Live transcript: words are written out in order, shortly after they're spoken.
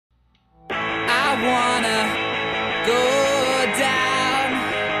wanna go down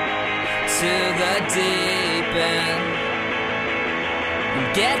to the deep end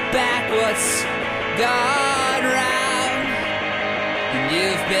and get back what's gone round and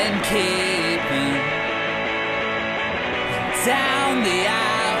you've been keeping down the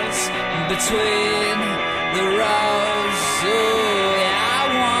aisles between the rows. Ooh, yeah, I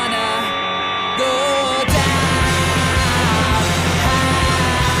wanna go down.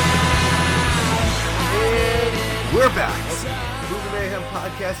 We're back. Movie Mayhem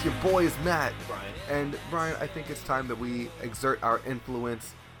Podcast. Your boy is Matt. Brian. And Brian, I think it's time that we exert our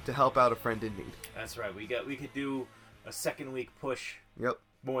influence to help out a friend in need. That's right. We could do a second week push. Yep.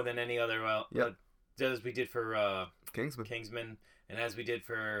 More than any other. As we did for Kingsman, and as we did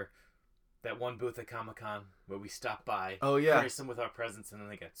for that one booth at Comic-Con where we stopped by. Oh yeah. Graced them with our presence, and then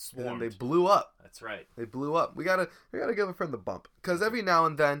they got swarmed. And then they blew up. That's right. They blew up. We gotta give a friend the bump, because every now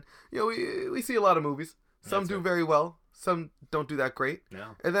and then, we see a lot of movies. Some do very well. Some don't do that great.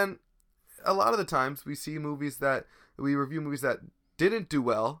 No. And then a lot of the times we review movies that didn't do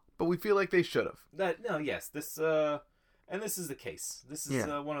well, but we feel like they should have. This is the case. This is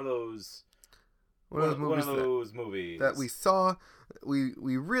one of those movies that we saw, we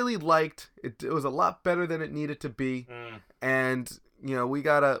really liked. It was a lot better than it needed to be, and we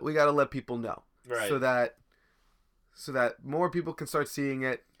gotta let people know, right? So that more people can start seeing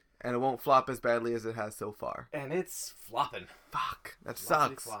it, and it won't flop as badly as it has so far. And it's flopping. Fuck, that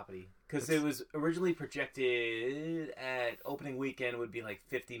sucks. Floppity. Because it was originally projected at opening weekend would be like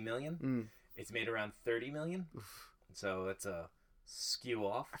 50 million. It's made around 30 million. Oof. So it's a skew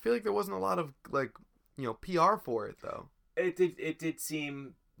off. I feel like there wasn't a lot of PR for it though. It did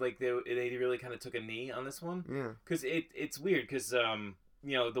seem like they really kind of took a knee on this one. Yeah. Because it's weird because the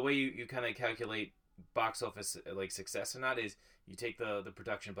way you kind of calculate box office like success or not is you take the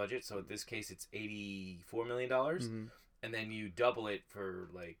production budget. So in this case it's $84 million, and then you double it for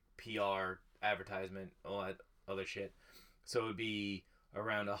like PR, advertisement, all that other shit. So it would be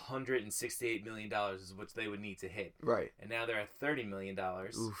around $168 million is what they would need to hit. Right. And now they're at $30 million.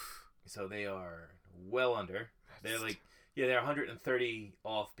 Oof. So they are well under. They're they're 130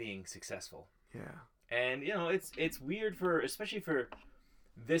 off being successful. Yeah. And it's weird especially for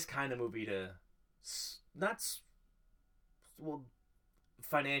this kind of movie to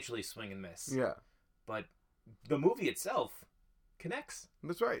financially swing and miss. Yeah. But the movie itself connects.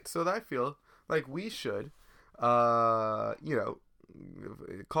 That's right. So I feel like we should,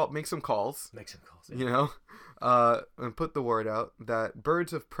 make some calls. Yeah. And put the word out that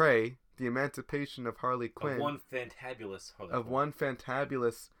Birds of Prey, The Emancipation of Harley Quinn. Of one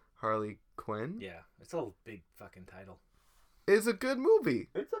fantabulous Harley Quinn. Yeah. It's a big fucking title. Is a good movie.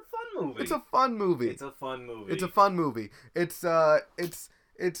 It's a fun movie. It's a fun movie. It's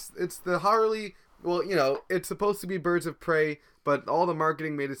the Harley. Well, it's supposed to be Birds of Prey, but all the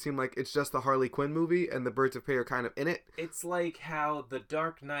marketing made it seem like it's just the Harley Quinn movie, and the Birds of Prey are kind of in it. It's like how The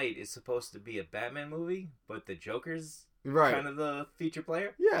Dark Knight is supposed to be a Batman movie, but the Joker's kind of the feature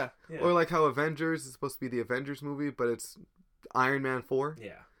player. Yeah. Or like how Avengers is supposed to be the Avengers movie, but it's Iron Man 4.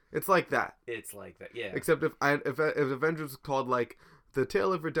 Yeah. It's like that. Yeah. Except if Avengers was called like The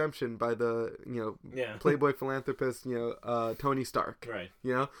Tale of Redemption by the Playboy philanthropist Tony Stark. Right.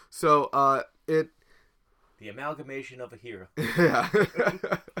 So the amalgamation of a hero. Yeah.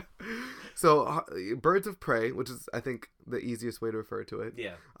 So Birds of Prey, which is I think the easiest way to refer to it.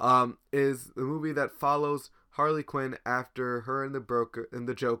 Yeah. Is the movie that follows Harley Quinn after her and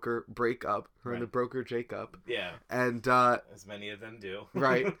the Joker break up. And the broker Jacob. Yeah. And as many of them do.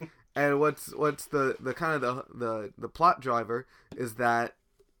 Right. And what's the kind of the plot driver is that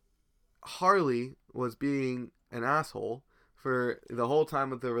Harley was being an asshole for the whole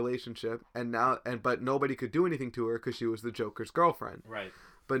time of the relationship, but nobody could do anything to her because she was the Joker's girlfriend. Right.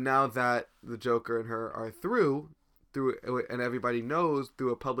 But now that the Joker and her are through, and everybody knows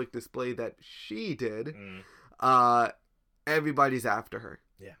through a public display that she did, everybody's after her.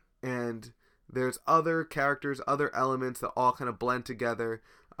 Yeah. And there's other characters, other elements that all kind of blend together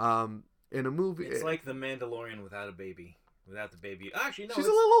in a movie. It's like The Mandalorian without a baby. Without the baby. Actually, no. She's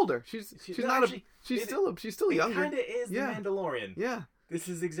a little older. She's still younger. It kind of is The Mandalorian. Yeah. This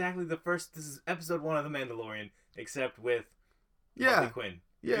is exactly this is episode 1 of The Mandalorian, except with Harley Quinn.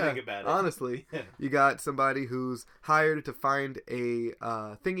 Yeah, think about it. Honestly, you got somebody who's hired to find a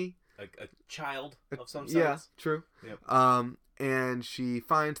thingy, a child of some sort. Yeah, true. Yep. And she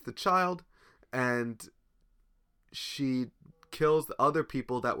finds the child, and she kills the other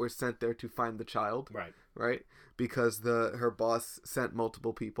people that were sent there to find the child. Right. Right, because her boss sent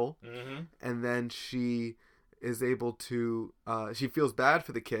multiple people, and then she is able to. She feels bad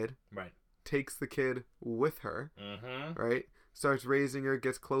for the kid. Right. takes the kid with her, Mm-hmm. right? Starts raising her,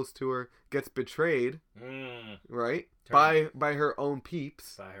 gets close to her, gets betrayed, right? Turn. By her own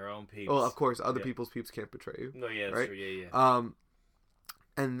peeps. By her own peeps. Oh, of course, other Yeah. people's peeps can't betray you. No, yeah, that's right? true. Yeah.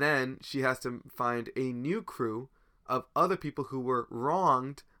 And then she has to find a new crew of other people who were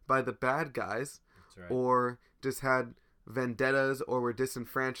wronged by the bad guys, That's right. or just had vendettas, or were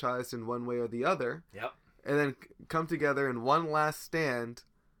disenfranchised in one way or the other. Yep. And then come together in one last stand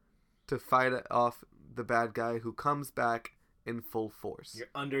to fight off the bad guy who comes back in full force. You're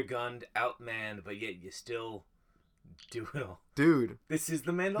undergunned, outmanned, but yet you still do it all. Dude, This is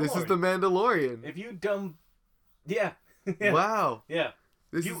the Mandalorian. this is the Mandalorian. If you dumb... Yeah. Yeah. Wow. Yeah.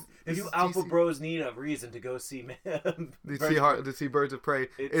 This If you is alpha DC. bros need a reason to go see... To see Birds of Prey.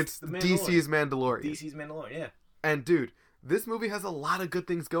 It's the Mandalorian. DC's Mandalorian. DC's Mandalorian, yeah. And dude, this movie has a lot of good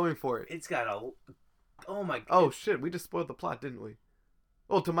things going for it. It's got a... Oh my... Oh shit, we just spoiled the plot, didn't we?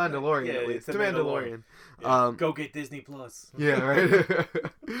 Oh, to Mandalorian Yeah, at least. it's To the Mandalorian. Yeah. Go get Disney Plus. Yeah, right.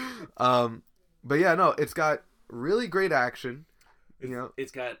 But yeah, no, it's got really great action. You know,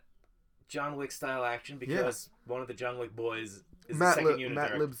 It's got John Wick style action because one of the John Wick boys is Matt the second unit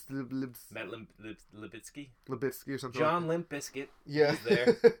Matt director. Matt Lipitsky? Lipitsky or something. John like Limp Bizkit yeah. is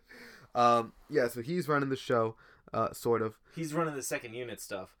there. Yeah, so he's running the show, sort of. He's running the second unit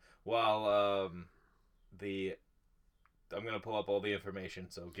stuff while I'm gonna pull up all the information,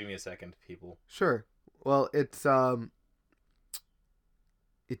 so give me a second, people. Sure. Well, it's damn,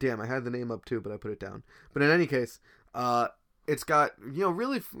 I had the name up too, but I put it down. But in any case, it's got, you know,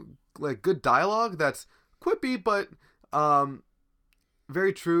 really like good dialogue that's quippy, but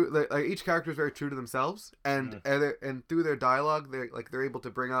very true. Like each character is very true to themselves, and through their dialogue, they're able to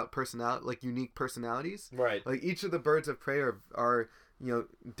bring out unique personalities. Right. Like each of the birds of prey are you know,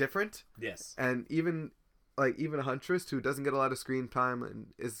 different, Yes. and even Huntress, who doesn't get a lot of screen time and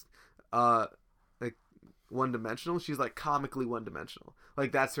is like one-dimensional, she's like comically one-dimensional.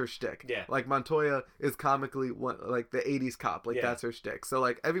 Like that's her shtick. Yeah. Like Montoya is comically like the 80s cop. Like that's her shtick. So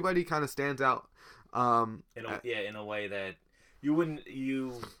like everybody kind of stands out. In a way that you wouldn't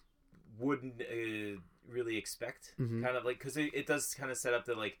really expect. Mhm. Kind of like, because it does kind of set up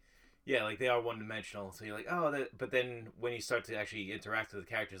that like they are one-dimensional, so you're like, oh, but then when you start to actually interact with the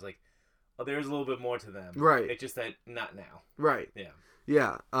characters, like, oh, there's a little bit more to them. Right. It's just that not now. Right. Yeah.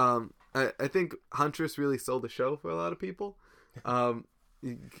 Yeah. I think Huntress really sold the show for a lot of people. One,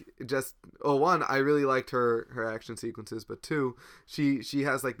 I really liked her action sequences, but two, she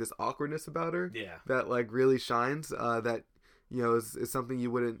has like this awkwardness about her. Yeah. That like really shines. That, you know, is something you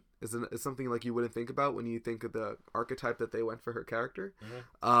wouldn't is something like you wouldn't think about when you think of the archetype that they went for her character.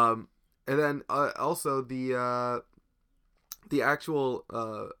 Mm-hmm. And then also the actual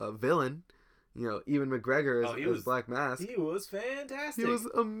villain, you know, Ewan McGregor as Black Mask. He was fantastic. He was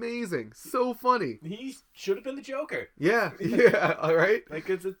amazing, so funny. He should have been the Joker. Yeah, yeah, all right. Like,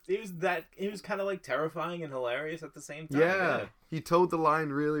 he was kind of like terrifying and hilarious at the same time. Yeah, he towed the line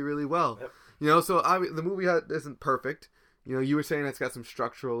really, really well. Yep. You know, so the movie isn't perfect. You know, you were saying it's got some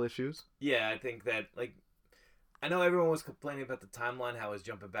structural issues. Yeah, I think that, like, I know everyone was complaining about the timeline, how it was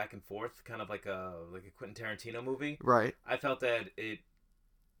jumping back and forth, kind of like a Quentin Tarantino movie. Right. I felt that it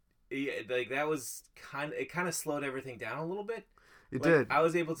kind of slowed everything down a little bit. It Like, did. I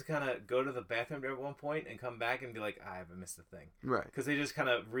was able to kind of go to the bathroom at one point and come back and be like, I haven't missed a thing. Right. Because they just kind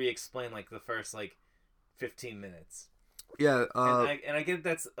of re-explain, like, the first, like, 15 minutes. Yeah. And I get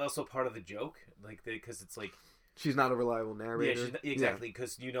that's also part of the joke, like, because it's like... She's not a reliable narrator. Yeah, exactly,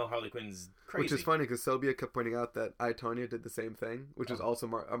 because you know Harley Quinn's crazy. Which is funny, because Sylvia kept pointing out that I, Tonya did the same thing, which is also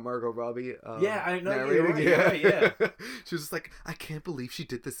Margot Robbie yeah, I know. narrating. You're right, yeah. She was just like, I can't believe she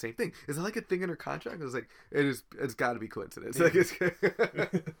did the same thing. Is that like a thing in her contract? I was like, it's got to be coincidence. Yeah. Like, it's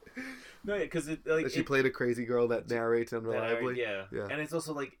No, yeah, because it like she played a crazy girl that narrates unreliably. Yeah, Yeah. And it's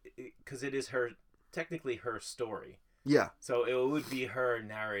also like because it is technically her story, Yeah. so it would be her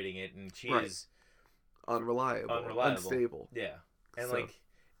narrating it, and she Right. is Unreliable. Unstable. Yeah, and So- like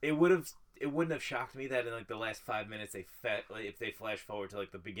it wouldn't have shocked me that in like the last 5 minutes if they flash forward to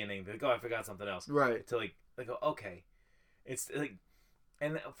like the beginning, they're like, oh, I forgot something else. Right. To like go, okay, it's like,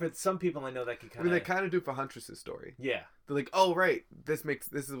 and for some people I know that could I kind mean, of they kind of do for Huntress's story. yeah. They're like, oh, right, this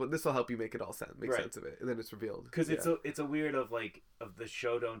will help you make it all make Right. sense of it, and then it's revealed. Because Yeah. it's a weird of the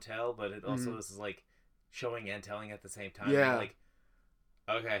show don't tell, but it also Mhm. this is like showing and telling at the same time. Yeah. And like,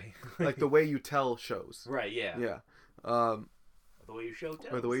 okay. like the way you tell shows. right, yeah. Yeah. The way you show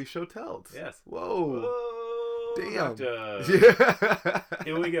tells. Or the way you show tells. Yes. Whoa. Whoa, Damn. doctor. Yeah.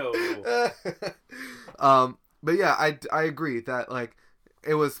 Here we go. But yeah, I agree that like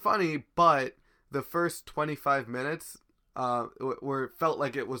it was funny, but the first 25 minutes felt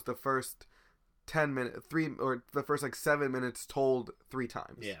like it was the first the first like 7 minutes told 3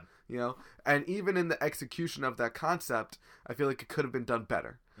 times. Yeah. You know, and even in the execution of that concept, I feel like it could have been done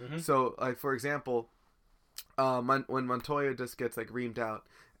better. Mm-hmm. So, like for example, when Montoya just gets like reamed out,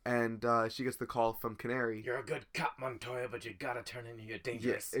 and she gets the call from Canary. You're a good cop, Montoya, but you gotta turn into you're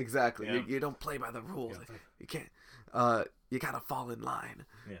dangerous. Yes, exactly. Yeah. You don't play by the rules. Yeah. You can't. You gotta fall in line.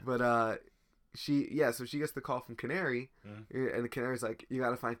 Yeah. But so she gets the call from Canary, Mm-hmm. and the Canary's like, you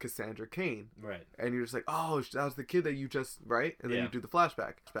gotta find Cassandra Cain. Right. And you're just like, oh, that was the kid that you just, right? And then Yeah. you do the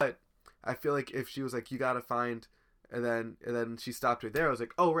flashback. But I feel like if she was like, you gotta find, and then she stopped her there, I was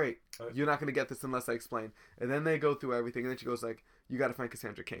like, oh, right, you're not gonna get this unless I explain. And then they go through everything, and then she goes like, you gotta find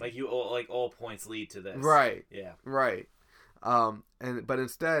Cassandra Cain. Like all points lead to this. Right. Yeah. Right. But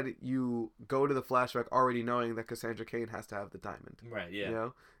instead you go to the flashback already knowing that Cassandra Cain has to have the diamond. Right. Yeah. You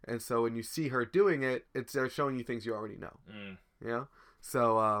know? And so when you see her doing it, they're showing you things you already know. Mm. You know?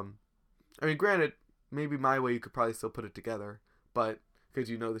 So, I mean, granted, maybe my way you could probably still put it together, but because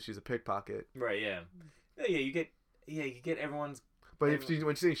you know that she's a pickpocket. Right. Yeah. Yeah. You get everyone's. But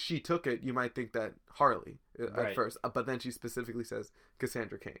when she says she took it, you might think that Harley at Right. first. But then she specifically says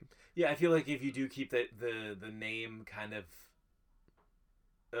Cassandra Cain. Yeah, I feel like if you do keep the name kind of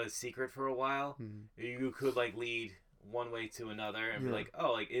a secret for a while, you could like lead one way to another and be like,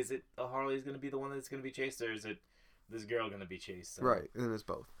 oh, like is it Harley's going to be the one that's going to be chased, or is it this girl going to be chased? So, Right, and it's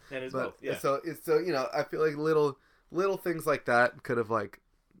both. And it's both. Yeah. So you know, I feel like little things like that could have like,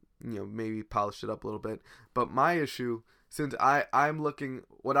 you know, maybe polished it up a little bit. But my issue, since I'm looking,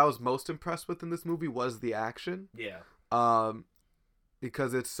 what I was most impressed with in this movie was the action. Yeah.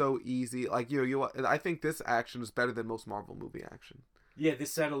 Because it's so easy. Like I think this action is better than most Marvel movie action. Yeah,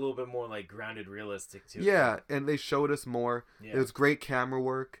 this sounded a little bit more like grounded, realistic too. Yeah, and they showed us more. Yeah. It was great camera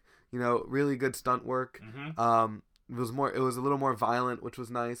work. You know, really good stunt work. Mm-hmm. It was a little more violent, which was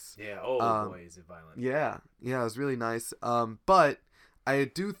nice. Yeah. Oh boy, is it violent? Yeah, it was really nice. But I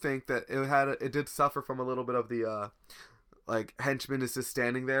do think that it did suffer from a little bit of the like henchmen is just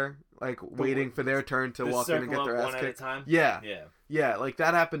standing there, like waiting for their turn to walk in and get their ass one at a kicked. time. Yeah, Yeah. yeah, like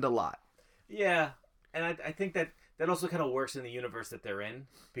that happened a lot. Yeah, and I think that also kind of works in the universe that they're in,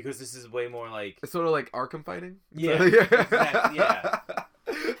 because this is way more like It's sort of like Arkham fighting. Yeah, So, exactly, yeah.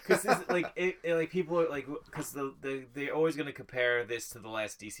 Because this like like people are like, because they're always going to compare this to the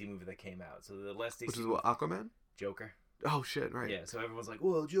last DC movie that came out. So the last DC which is what, Aquaman? Joker. Oh shit! Right. Yeah. So everyone's like,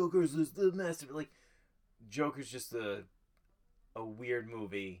 well, Joker's the master. Like, Joker's just a weird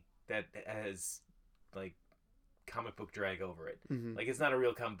movie that has like comic book drag over it. Mm-hmm. Like, it's not a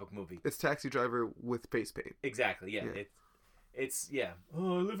real comic book movie. It's Taxi Driver with face paint. Exactly. Yeah. Yeah. It's yeah.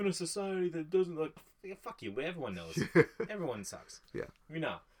 Oh, I live in a society that doesn't like. Yeah, fuck you. Everyone knows. Everyone sucks. Yeah. We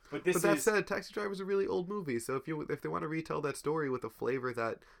know. But this that is. said, Taxi Driver is a really old movie. So if they want to retell that story with a flavor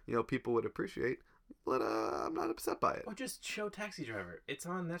that people would appreciate, I'm not upset by it. Or just show Taxi Driver. It's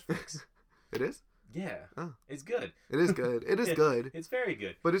on Netflix. It is? Yeah. Oh. It's good. It is good. It is good. It's very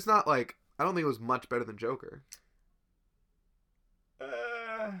good. But it's not like, I don't think it was much better than Joker.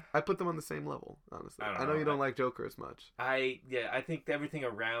 I put them on the same level, honestly. I know you don't like Joker as much. I think everything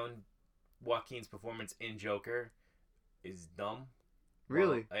around Joaquin's performance in Joker is dumb.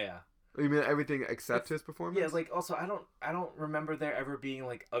 Really? Well, yeah. You mean everything except his performance? Yeah, like, also I don't remember there ever being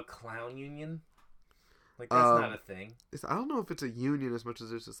like a clown union. Like, that's not a thing. I don't know if it's a union as much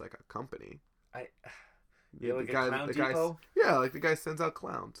as it's just like a company. Yeah, like a clown depot? Yeah, like the guy sends out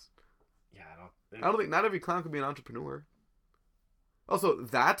clowns. Yeah, I don't think not every clown can be an entrepreneur. Also,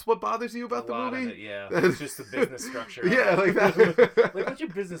 that's what bothers you about the movie? Of it, yeah. It's just the business structure. Yeah, like that. Like, what's your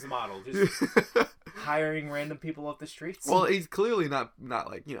business model? Just hiring random people off the streets? Well, he's clearly not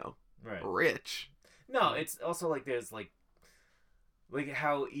like, right. rich. No, it's also like there's like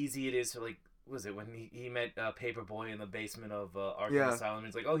how easy it is for, like, was it when he met Paperboy in the basement of Arkham Asylum?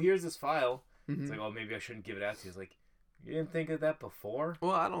 He's like, oh, here's this file. Mm-hmm. It's like, oh, maybe I shouldn't give it out to you. It's like, you didn't think of that before?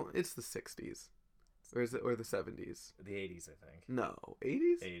 Well, it's the 60s. Or is it, or the 70s? The 80s, I think. No,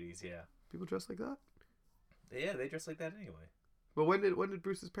 80s? 80s, yeah. People dress like that? Yeah, they dress like that anyway. But when did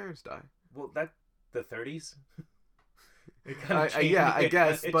Bruce's parents die? Well, the 30s. Yeah, I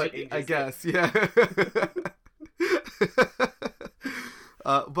guess, but I guess, yeah.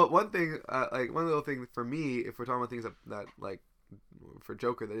 But one thing, like one little thing for me, if we're talking about things that like for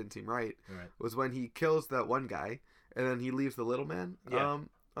Joker that didn't seem right, was when he kills that one guy and then he leaves the little man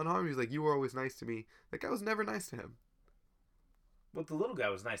unharmed. He's like, "You were always nice to me." That guy was never nice to him. Well, the little guy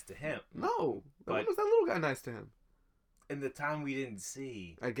was nice to him. No, when was that little guy nice to him? In the time we didn't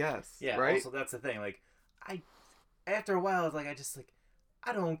see, I guess. Yeah. Right. Also, that's the thing. Like, after a while,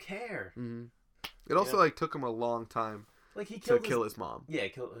 I don't care. Mm-hmm. It also like took him a long time Like he to killed kill his mom. Yeah,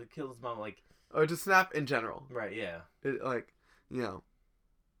 killed his mom. Like Or to snap in general. right, yeah. It, like, you know,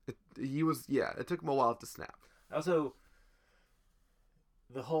 it took him a while to snap. Also,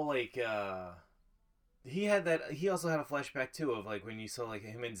 the whole like he also had a flashback too of like when you saw like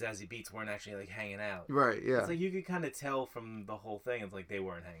him and Zazie Beetz weren't actually like hanging out. Right, yeah. It's like you could kind of tell from the whole thing. It's like they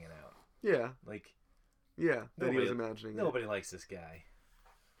weren't hanging out. Yeah. Like yeah, that he was imagining. Nobody likes this guy.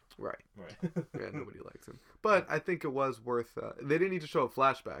 Right. Right. Yeah, nobody likes him. But I think it was worth they didn't need to show a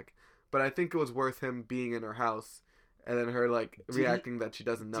flashback, but I think it was worth him being in her house and then her like reacting that she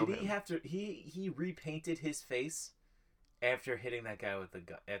doesn't know him. Did he have to he repainted his face after hitting that guy with the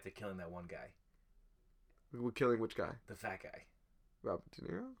gun, after killing that one guy? Killing which guy? The fat guy. Robert De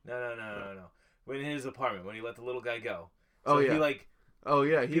Niro? No. When in his apartment, when he let the little guy go. So he like. Oh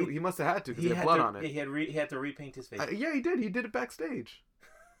yeah, he must have had to because he had blood on it. He had to repaint his face. Yeah, he did. He did it backstage.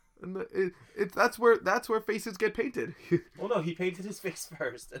 And that's where faces get painted. Well, no, he painted his face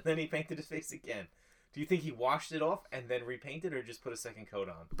first, and then he painted his face again. Do you think he washed it off and then repainted, or just put a second coat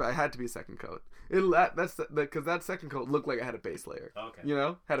on? But it had to be a second coat. That's because that second coat looked like it had a base layer. Okay. You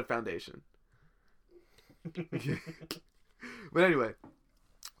know, had a foundation. But anyway,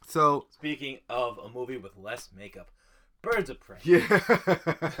 so speaking of a movie with less makeup, Birds of Prey. Yeah.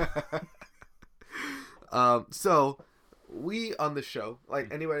 So we on the show,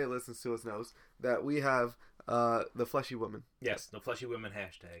 like anybody that listens to us knows that we have the fleshy woman. Yes, the fleshy woman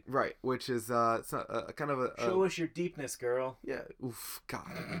hashtag. Right, which is it's a kind of a show us your deepness, girl. Yeah. Oof.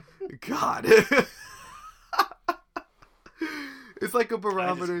 God. It's like a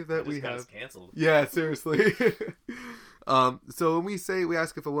barometer that we have. Canceled. Yeah, seriously. So when we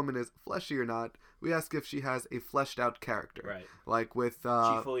ask if a woman is fleshy or not, we ask if she has a fleshed out character. Right. Like with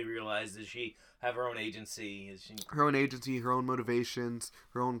she fully realizes she have her own agency. Is she her own agency, her own motivations,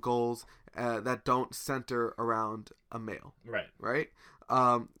 her own goals that don't center around a male. Right. Right.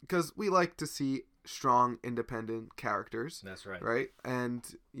 Because we like to see strong, independent characters. That's right. Right. And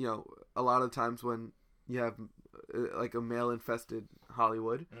you know, a lot of times when you have like a male-infested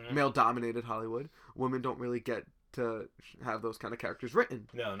Hollywood, male-dominated Hollywood, women don't really get to have those kind of characters written.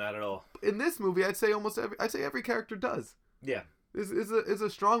 No, not at all. In this movie, I'd say every character does. Yeah. This is a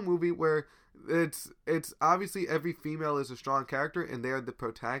strong movie where it's obviously every female is a strong character and they're the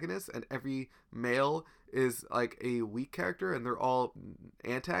protagonist, and every male is like a weak character and they're all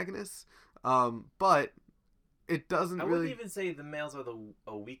antagonists. But it doesn't really. I wouldn't even say the males are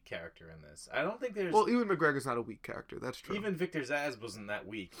a weak character in this. I don't think there's. Well, Ewan McGregor's not a weak character. That's true. Even Victor Zsasz wasn't that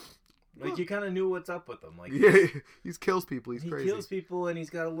weak. Like, you kind of knew what's up with him. Like, yeah, he kills people. He kills people, and he's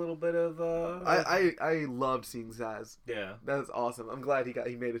got a little bit of. I loved seeing Zaz. Yeah, that's awesome. I'm glad he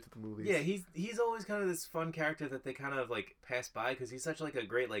made it to the movies. Yeah, he's always kind of this fun character that they kind of like pass by because he's such like a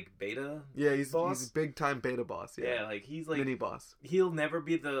great like beta. Yeah, he's boss. He's a big time beta boss. Yeah, like he's like mini boss. He'll never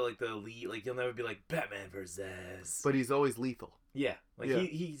be the lead. Like he'll never be like Batman versus Zaz. But he's always lethal. Yeah, like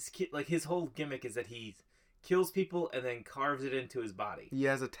he's like his whole gimmick is that he kills people and then carves it into his body. He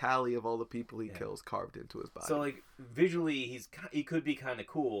has a tally of all the people he kills carved into his body. So like visually, he could be kind of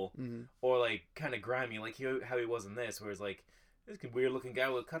cool or like kind of grimy, like how he was in this, where it's like this weird looking guy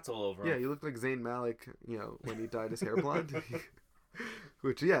with cuts all over him. Yeah, he looked like Zayn Malik, you know, when he dyed his hair blonde.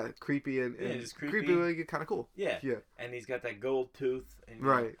 Which creepy and creepy, like, kind of cool. Yeah, and he's got that gold tooth. And,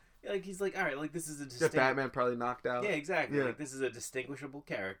 right. Like he's like, all right, like this is a Batman probably knocked out. Yeah, exactly. Yeah. Like this is a distinguishable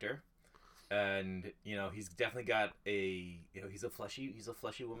character. And you know he's definitely got he's a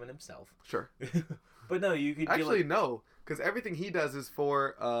fleshy woman himself. Sure, but no, you could actually no, because everything he does is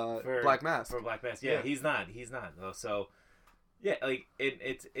for Black Mask. For Black Mask, yeah. He's not though. So yeah, like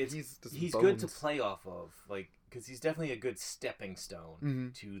he's good to play off of, like because he's definitely a good stepping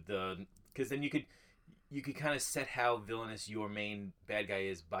stone to because then you could kind of set how villainous your main bad guy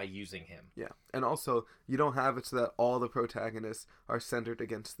is by using him. Yeah. And also, you don't have it so that all the protagonists are centered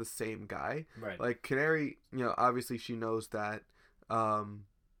against the same guy. Right. Like, Canary, you know, obviously she knows that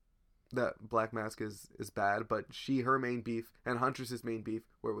that Black Mask is bad, but her main beef and Huntress's main beef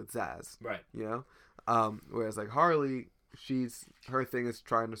were with Zaz. Right. You know? Whereas, like, Harley, her thing is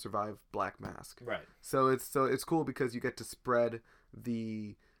trying to survive Black Mask. Right. So it's cool because you get to spread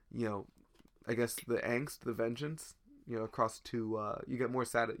the, you know, I guess the angst, the vengeance, you know, across two. You get more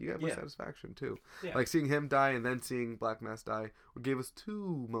satisfaction too. Yeah. Like seeing him die and then seeing Black Mask die gave us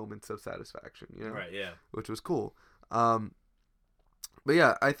 2 moments of satisfaction. You know, right? Yeah, which was cool. But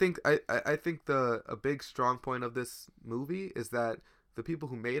yeah, I think a big strong point of this movie is that the people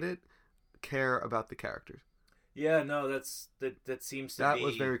who made it care about the characters. Yeah, no, that seems to be... That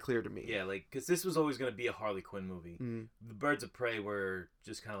was very clear to me. Yeah, like, because this was always going to be a Harley Quinn movie. The Birds of Prey were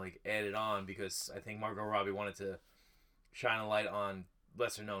just kind of, like, added on because I think Margot Robbie wanted to shine a light on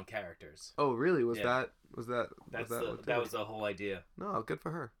lesser known characters. Oh, really? Was Yeah. that That was the whole idea. No, good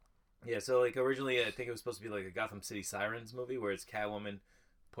for her. Yeah, so like originally I think it was supposed to be like a Gotham City Sirens movie where it's Catwoman,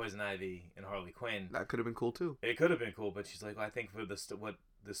 Poison Ivy, and Harley Quinn. That could have been cool too. It could have been cool, but she's like, well, I think for what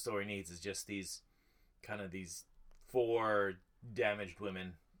the story needs is just these 4 damaged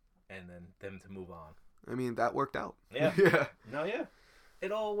women, and then them to move on. I mean, that worked out. Yeah. Yeah. No, yeah.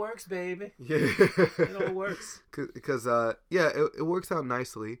 It all works, baby. Yeah. It all works. Because it works out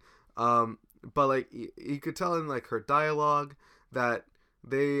nicely. But like you could tell in like her dialogue that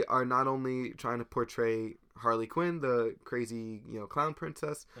they are not only trying to portray Harley Quinn, the crazy, clown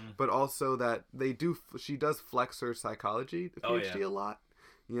princess, but also that she does flex her psychology, the PhD, a lot,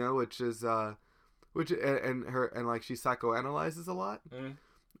 which is, and like she psychoanalyzes a lot,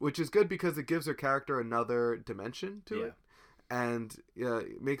 which is good because it gives her character another dimension to it, and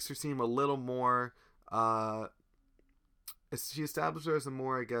it makes her seem a little more, she established her as a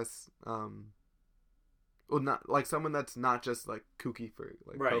more, I guess, well, not like someone that's not just like kooky for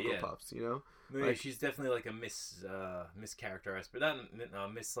like Cocoa Puffs, Yeah, like, she's definitely like a mischaracterized, but not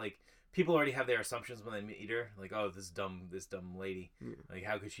like people already have their assumptions when they meet her, like, oh, this dumb lady, like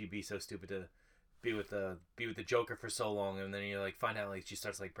how could she be so stupid to be with the Joker for so long, and then you like find out like she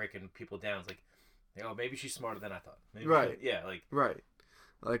starts like breaking people down. It's like, oh, maybe she's smarter than I thought. Maybe right? Yeah, like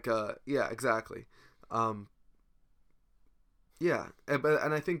yeah, exactly. Yeah,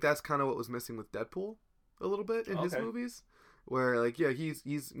 and I think that's kind of what was missing with Deadpool a little bit in his movies, where like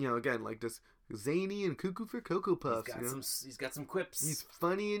he's again like this zany and cuckoo for Cocoa Puffs. He's got some quips. He's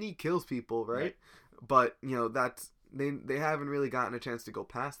funny and he kills people, right? But that's they haven't really gotten a chance to go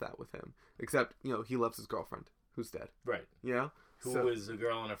past that with him, except he loves his girlfriend who's dead, right? Who is the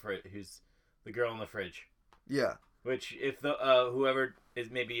girl in the fridge? Who's the girl in the fridge? Yeah. Which if the whoever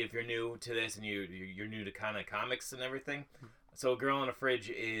is, maybe if you're new to this and you're new to kind of comics and everything, so a girl in a fridge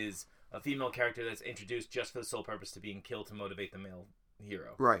is a female character that's introduced just for the sole purpose to being killed to motivate the male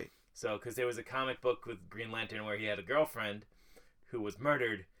hero. Right. So, because there was a comic book with Green Lantern where he had a girlfriend who was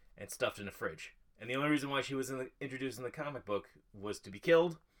murdered and stuffed in a fridge. And the only reason why she was introduced in the comic book was to be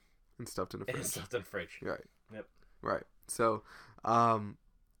killed and stuffed in a fridge. Right. Yep. Right. So,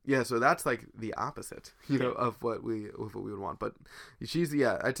 so that's like the opposite, of what we would want. But she's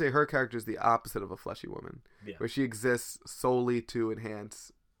I'd say her character is the opposite of a fleshy woman, where she exists solely to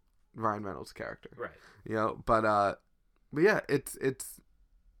enhance Ryan Reynolds' character, right? But yeah, it's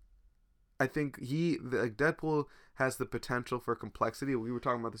I think Deadpool has the potential for complexity. We were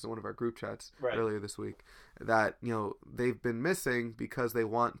talking about this in one of our group chats earlier this week, that they've been missing because they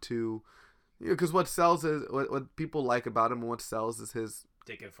want to, because what sells is what people like about him, and what sells is his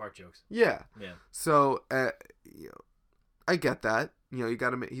dick and fart jokes. Yeah. So I get that.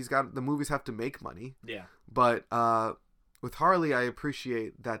 The movies have to make money. Yeah. But with Harley, I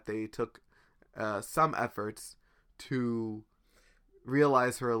appreciate that they took some efforts to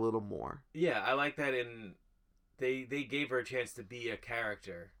realize her a little more. Yeah, I like that. They gave her a chance to be a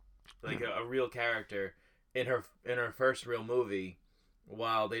character, like a real character in her first real movie.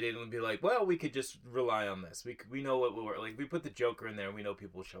 While they didn't be like, well, we could just rely on this. We know what we're like. We put the Joker in there, we know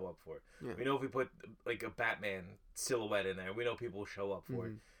people will show up for it. Yeah. We know if we put like a Batman silhouette in there, we know people will show up for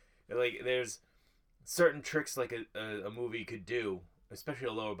it. Like there's certain tricks like a movie could do, especially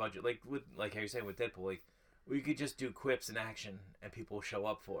a lower budget, like how you're saying with Deadpool. Like we could just do quips and action, and people will show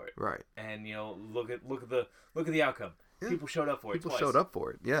up for it. Right. And look at the outcome. Yeah. People showed up for it. People showed up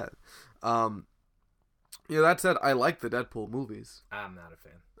for it. Yeah. That said, I like the Deadpool movies. I'm not a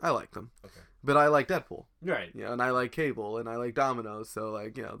fan. I like them. Okay. But I like Deadpool. Right. And I like Cable, and I like Domino's, so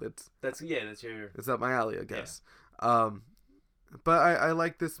that's your... It's up my alley, I guess. Yeah. But I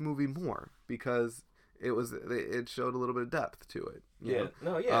like this movie more because it showed a little bit of depth to it.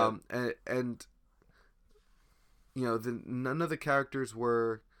 None of the characters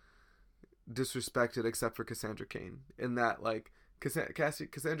were disrespected except for Cassandra Cain, in that like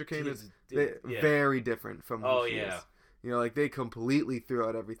Cassandra Cain is very different from who she is. They completely threw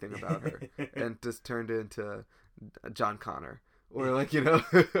out everything about her and just turned it into John Connor, or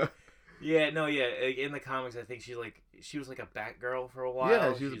Yeah, no, yeah. In the comics, I think she was like a Batgirl for a while.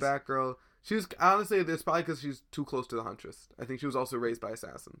 Yeah, she was a Batgirl. She was, honestly, it's probably because she's too close to the Huntress. I think she was also raised by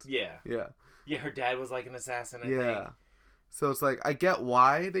assassins. Yeah. Yeah. Yeah, her dad was like an assassin, I think. So it's like, I get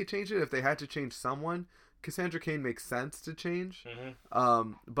why they changed it. If they had to change someone, Cassandra Cain makes sense to change.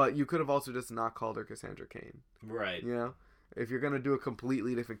 Mm-hmm. But you could have also just not called her Cassandra Cain. Right. If you're going to do a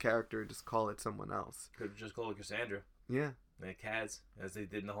completely different character, just call it someone else. Could have just called her Cassandra. Yeah. Like Kaz, as they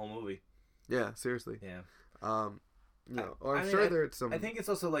did in the whole movie. Yeah, seriously. Yeah. or I'm sure there's some. I think it's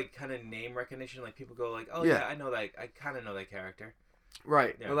also like kind of name recognition. Like people go like, oh yeah, I know that. I kind of know that character.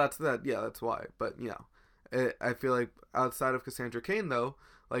 Right. Yeah. Well, that's that. Yeah, that's why. But I feel like outside of Cassandra Cain, though,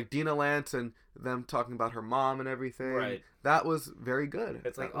 like Dina Lance and them talking about her mom and everything, right? That was very good.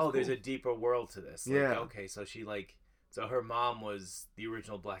 It's like, cool. There's a deeper world to this. Like, yeah. Okay, so so her mom was the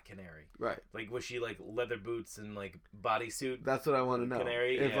original Black Canary. Right. Like, was she like leather boots and like bodysuit? That's what I want to know.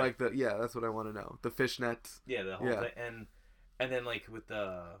 Canary. If like that's what I want to know. The fishnets. Yeah, the whole thing, and then like with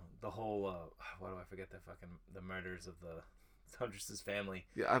the whole why do I forget the murders of the Huntress's family?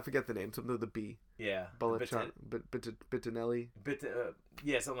 Yeah, I forget the name. Something with the B. Yeah. Bittinelli.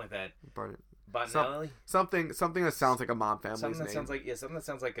 Yeah, something like that. Bottinelli. Something that sounds like a mom family's name. Something that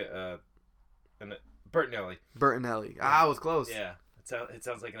sounds like a Bertinelli. Bertinelli. I was close. Yeah. It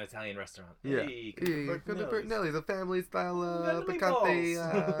sounds like an Italian restaurant. Yeah. Hey, come to Bertinelli's, a family style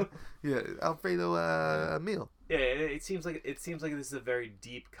picante Alfredo meal. Yeah, it seems like this is a very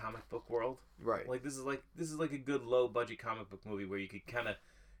deep comic book world. Right. Like this is like a good low budget comic book movie where you could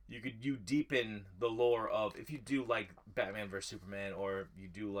deepen the lore of, if you do like Batman vs Superman or you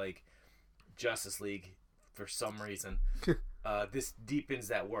do like Justice League for some reason, this deepens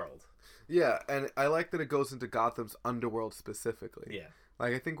that world. Yeah, and I like that it goes into Gotham's underworld specifically. Yeah.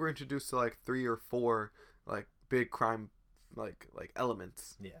 Like I think we're introduced to like 3 or 4 like big crime like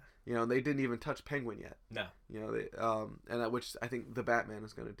elements. Yeah. They didn't even touch Penguin yet. No. And which I think the Batman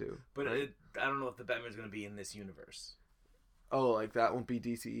is going to do. But right? I don't know if the Batman is going to be in this universe. Oh, like that won't be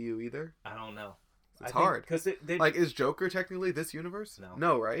DCEU either? I don't know. It's hard. Because like, is Joker technically this universe? No.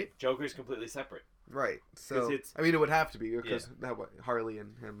 No, right? Joker's completely separate. Right. So, I mean, it would have to be because Harley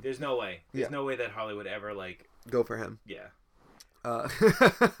and him. There's no way. There's no way that Harley would ever, like... Go for him. Yeah. No,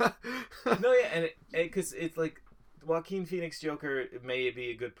 yeah, and because it's like... Joaquin Phoenix Joker may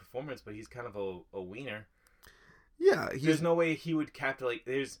be a good performance, but he's kind of a wiener. Yeah. There's no way he would capture, like...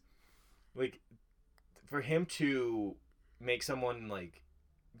 There's... Like... For him to make someone, like...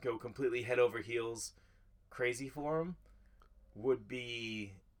 Go completely head over heels crazy for him would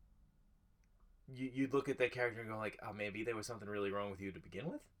be... You'd look at that character and go like, oh, maybe there was something really wrong with you to begin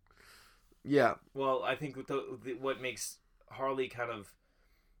with? Yeah. Well, I think what makes Harley kind of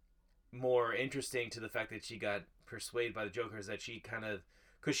more interesting to the fact that she got persuaded by the Joker is that she kind of...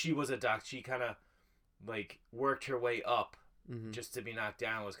 Because she was a doc, she kind of like worked her way up just to be knocked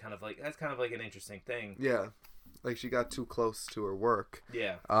down was kind of like... That's kind of like an interesting thing. Yeah. Like she got too close to her work.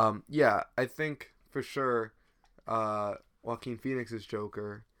 Yeah. Yeah, I think for sure Joaquin Phoenix's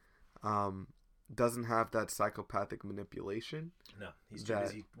Joker doesn't have that psychopathic manipulation. No, he's too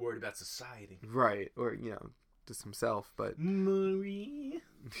busy worried about society. Right, or just himself. But Marie.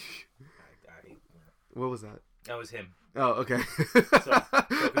 What was that? That was him. Oh, okay.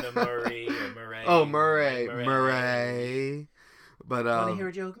 Talking to Murray or Murray. Oh, Murray. But want to hear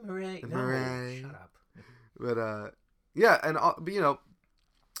a joke, Murray? No, Murray. Shut up. But yeah, and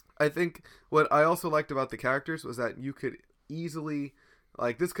I think what I also liked about the characters was that you could easily,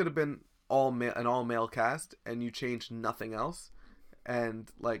 like, this could have been an all male cast, and you changed nothing else, and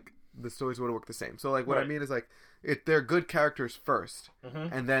like the stories would have worked the same. So like what I mean is like they're good characters first,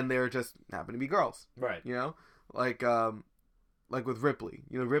 and then they're just happen to be girls, right? Like with Ripley,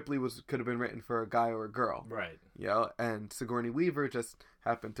 Ripley could have been written for a guy or a girl, right? And Sigourney Weaver just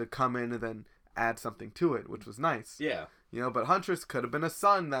happened to come in and then add something to it, which was nice. Yeah. But Huntress could have been a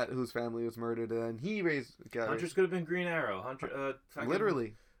son whose family was murdered, and then he raised... Huntress could have been Green Arrow.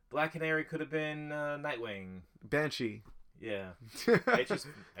 Literally. Black Canary could have been Nightwing. Banshee. Yeah.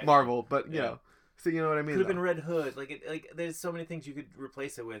 Marvel, but, so you know what I mean? Could have been Red Hood. There's so many things you could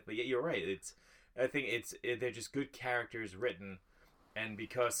replace it with, but yeah, you're right. I think they're just good characters written, and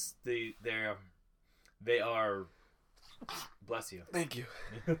because they are... Bless you. Thank you.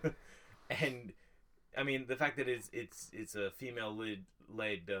 And I mean the fact that it's a female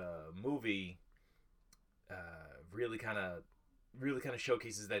led movie really kind of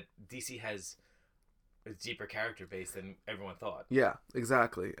showcases that DC has a deeper character base than everyone thought. Yeah,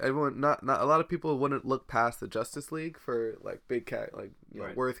 exactly. Everyone not a lot of people wouldn't look past the Justice League for like big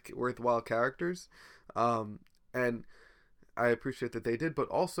worthwhile characters, and I appreciate that they did. But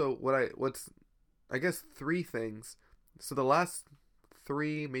also what's I guess 3 things. So the last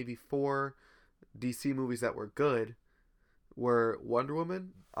 3, maybe 4 DC movies that were good were Wonder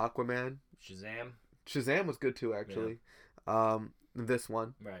Woman, Aquaman, Shazam was good too, actually. Yeah. This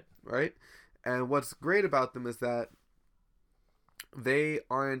one, right. And what's great about them is that they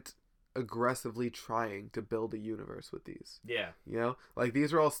aren't aggressively trying to build a universe with these. Yeah. Like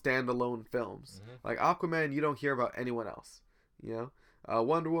these are all standalone films. Like Aquaman, you don't hear about anyone else.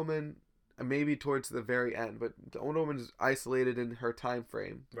 Wonder Woman, maybe towards the very end, but the Wonder Woman is isolated in her time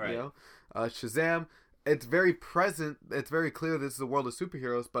frame. Right. You know, Shazam. It's very present. It's very clear this is a world of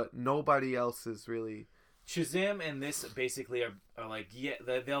superheroes, but nobody else is really. Shazam and this basically are like, yeah,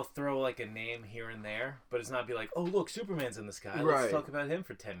 they'll throw like a name here and there, but it's not be like, oh look, Superman's in the sky. Right. Let's talk about him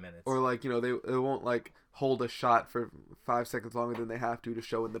for 10 minutes. Or like, you know, they won't like hold a shot for 5 seconds longer than they have to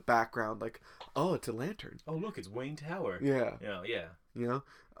show in the background, like, oh, it's a lantern. Oh look, it's Wayne Tower. Yeah. Yeah. You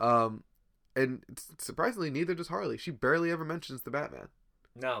know, and surprisingly, neither does Harley. She barely ever mentions the Batman.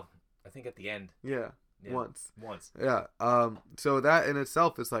 No, I think at the end. Yeah. Once. Yeah. So that in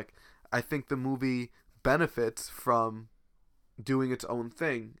itself is like, I think the movie benefits from doing its own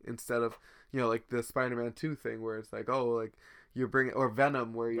thing instead of, you know, like the Spider-Man 2 thing where it's like, oh, like you're bringing, or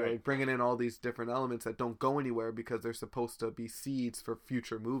Venom where you're like bringing in all these different elements that don't go anywhere because they're supposed to be seeds for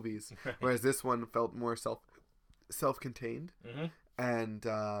future movies. Right. Whereas this one felt more self-contained. Mm-hmm.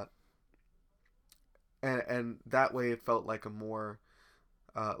 And that way it felt like a more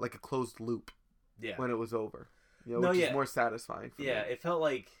like a closed loop. Yeah. When it was over, you know, which is more satisfying for me. Yeah, it felt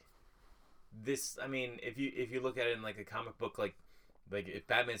like this. I mean, if you look at it in like a comic book, like if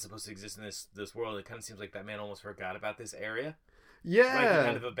Batman's supposed to exist in this world, it kind of seems like Batman almost forgot about this area. Yeah, like he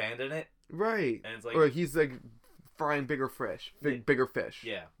kind of abandoned it. Right, and it's like, or he's like frying bigger fish.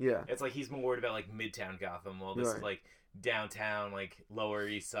 Yeah, It's like he's more worried about like Midtown Gotham, while this is like downtown, like Lower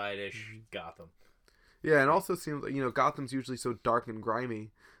East Side-ish Gotham. Yeah, and also seems like, you know, Gotham's usually so dark and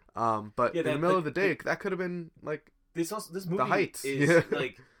grimy. But in the middle of the day, that could have been like this movie the Heights is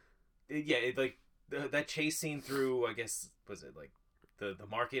like that chase scene through, I guess, was it like the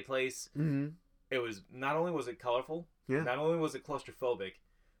marketplace? Mm-hmm. It was, not only was it colorful, not only was it claustrophobic,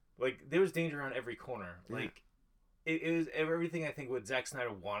 like there was danger on every corner. Like it was everything I think what Zack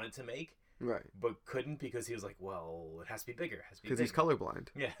Snyder wanted to make. Right. But couldn't because he was like, well, it has to be bigger. Because he's colorblind.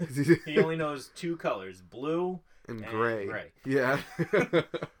 Yeah. He only knows 2 colors, blue and gray. Yeah.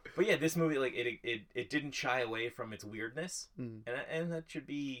 But yeah, this movie, like, it didn't shy away from its weirdness. And that should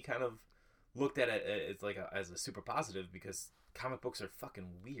be kind of looked at as like as a super positive, because comic books are fucking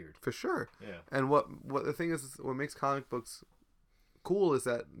weird. For sure. Yeah. And what the thing is, what makes comic books cool is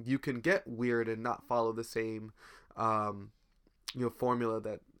that you can get weird and not follow the same formula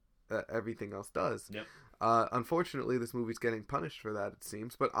that everything else does. Yep. Unfortunately, this movie's getting punished for that, it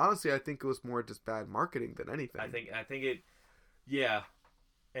seems. But honestly, I think it was more just bad marketing than anything. I think it, yeah.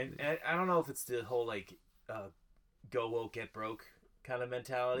 And I don't know if it's the whole like go woke get broke kind of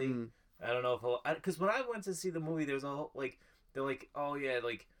mentality. I don't know if, because when I went to see the movie, there was a whole, like, they're like, oh yeah,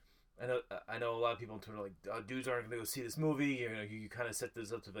 like I know a lot of people on Twitter like, dudes aren't going to go see this movie. You know, you kind of set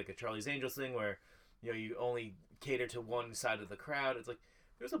this up to like a Charlie's Angels thing where, you know, you only cater to one side of the crowd. It's like,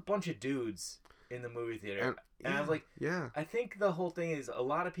 there's a bunch of dudes in the movie theater. And I was like, I think the whole thing is a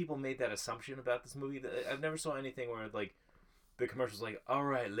lot of people made that assumption about this movie. I've never saw anything where like the commercial's like, all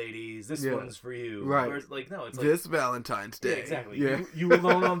right, ladies, this one's for you. Right. Whereas, like, no, it's like, this Valentine's Day. Yeah, exactly. Yeah. You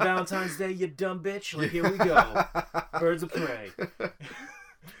alone on Valentine's Day, you dumb bitch? Like, here we go. Birds of prey.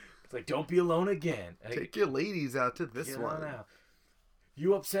 It's like, don't be alone again. Take your ladies out to this one. Out.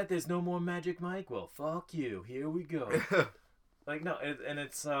 You upset there's no more Magic Mike? Well, fuck you. Here we go. Like, no, and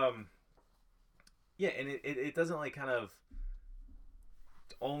it's, yeah, and it doesn't, like, kind of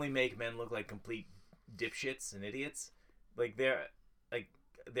only make men look like complete dipshits and idiots. Like, there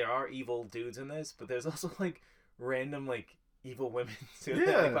are evil dudes in this, but there's also, like, random, like, evil women, too.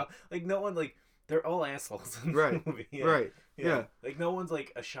 Yeah. Like, no one, like, they're all assholes in the movie. Yeah. Right, yeah. Like, no one's,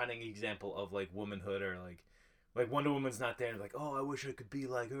 like, a shining example of, like, womanhood, or, like Wonder Woman's not there, and like, oh, I wish I could be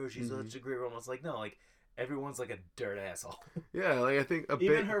like her. She's such a great woman. It's like, no, like, everyone's, like, a dirt asshole. Yeah, like, I think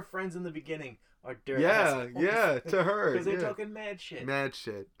even her friends in the beginning are dirt assholes. Yeah, to her. Because they're talking mad shit. Mad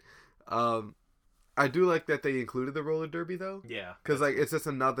shit. I do like that they included the roller derby though. Yeah, because like it's just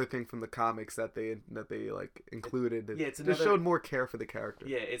another thing from the comics that they like included. It just showed more care for the character.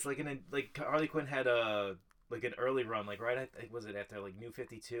 Yeah, it's like like Harley Quinn had like an early run, like right, was it after like New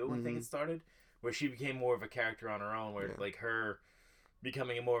 52? I think it started, where she became more of a character on her own, where like her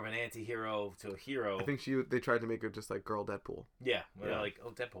becoming more of an anti-hero to a hero. I think they tried to make her just like Girl Deadpool. Yeah, like, oh,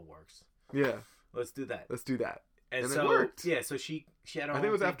 Deadpool works. Yeah, let's do that. And so, it worked. Yeah, so she had her own I think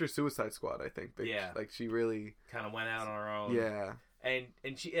it was thing. after Suicide Squad, I think. Like, she really kind of went out on her own. Yeah.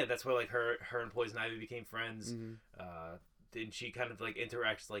 And she, that's where, like, her and Poison Ivy became friends. Then she kind of, like,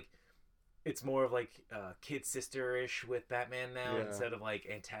 interacts, like, it's more of, like, kid sister-ish with Batman now instead of, like,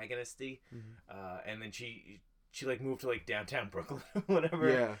 antagonisty. And then she, like, moved to, like, downtown Brooklyn or whatever.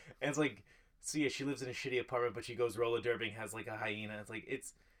 Yeah. And it's, like, so, yeah, she lives in a shitty apartment, but she goes roller derbying, has, like, a hyena. It's, like,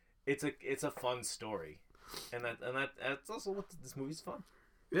 it's a fun story. And that's also what this movie's fun.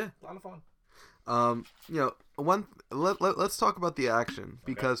 Yeah. A lot of fun. Let's talk about the action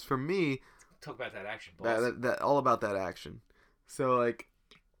because for me, talk about that action, boss. that all about that action. So like,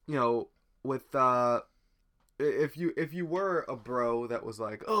 with if you were a bro that was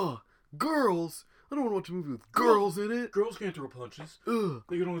like, oh, girls, I don't want to watch a movie with girls in it. Girls can't throw punches. Ugh.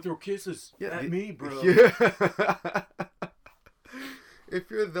 They can only throw kisses at me, bro. Yeah. If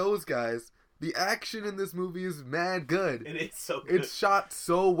you're those guys, the action in this movie is mad good. It is so good. It's shot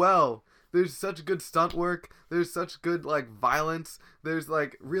so well. There's such good stunt work. There's such good like violence. There's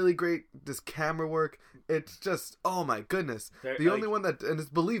like really great just camera work. It's just, oh my goodness. The only one that, and it's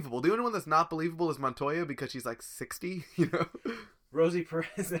believable. The only one that's not believable is Montoya because she's like 60, Rosie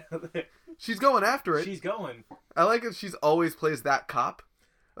Perez out there. She's going after it. She's going. I like it. She's always plays that cop.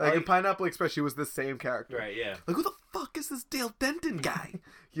 Like in Pineapple Express, she was the same character. Right, yeah. Like, who the fuck is this Dale Denton guy?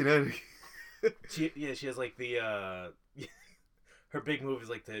 She has like the her big move is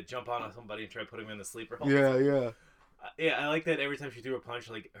like to jump on somebody and try to put him in the sleeper hold. Yeah. Yeah, I like that every time she threw a punch,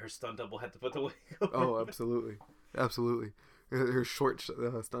 like her stunt double had to put the weight over. Oh, absolutely. Her short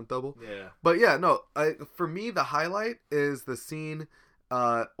stunt double. Yeah. But yeah, no. For me, the highlight is the scene.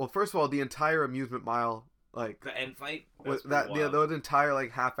 Well, first of all, the entire amusement mile, like the end fight. The entire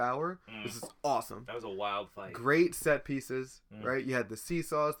like half hour. This is awesome. That was a wild fight. Great set pieces, right? You had the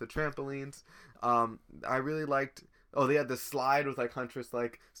seesaws, the trampolines. I really liked. Oh, they had the slide with like Huntress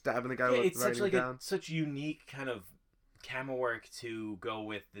like stabbing the guy with it's such like down. such unique kind of camera work to go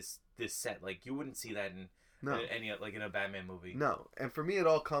with this set. Like you wouldn't see that in any like in a Batman movie. No, and for me, it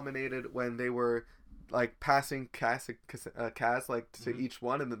all culminated when they were like passing Kaz like to each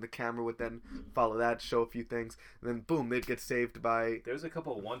one, and then the camera would then follow that, show a few things, and then boom, they'd get saved by. There's a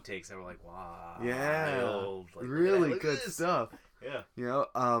couple of one takes that were like, wow, yeah, like, really good stuff. Yeah,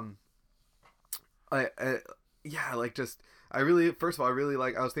 First of all, I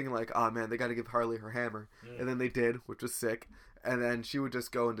was thinking like, oh man, they got to give Harley her hammer, and then they did, which was sick. And then she would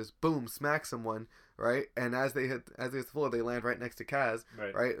just go and just boom, smack someone, right? And as they hit the floor, they land right next to Kaz,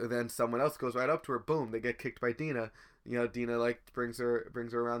 right? And then someone else goes right up to her, boom, they get kicked by Dina. Dina like brings her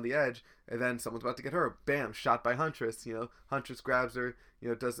around the edge, and then someone's about to get her, bam, shot by Huntress. Huntress grabs her,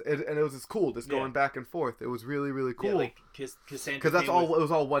 does it, and it was just cool, just going back and forth. It was really, really cool. Yeah, like Cassandra, because that's all. It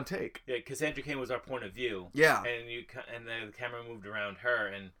was all one take. Yeah, Cassandra Cain was our point of view. Yeah, and the camera moved around her,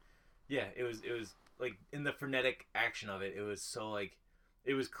 and yeah, it was like in the frenetic action of it. It was so like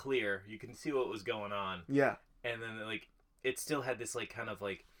it was clear. You can see what was going on. Yeah, and then like it still had this like kind of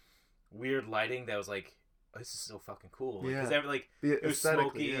like weird lighting that was like. Oh, this is so fucking cool. Like, yeah, it was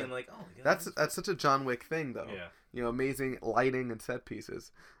smoky and like, oh my god. That's such a John Wick thing, though. Yeah. Amazing lighting and set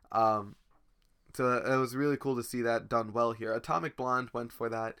pieces. So it was really cool to see that done well here. Atomic Blonde went for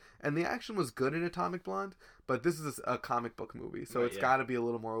that, and the action was good in Atomic Blonde, but this is a comic book movie, so it's got to be a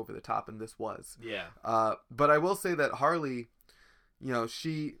little more over the top, and this was. Yeah. But I will say that Harley,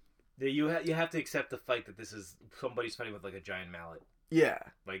 she. You have to accept the fight that this is somebody's fighting with like a giant mallet. Yeah.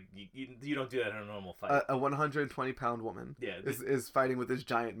 Like, you don't do that in a normal fight. A 120-pound woman is fighting with this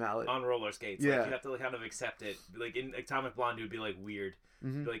giant mallet. On roller skates. Yeah. Like, you have to kind of accept it. Like, in Atomic Blonde, it would be, like, weird.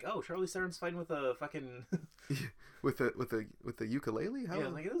 Mm-hmm. Be like, oh, Charlize Theron's fighting with a fucking... with a ukulele? How? Yeah,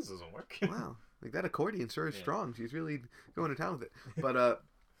 like, this doesn't work. Wow. Like, that accordion sure is strong. She's really going to town with it. But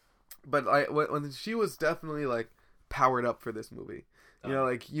when she was definitely, like, powered up for this movie.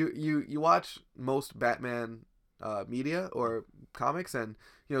 Like, you watch most Batman... media or comics, and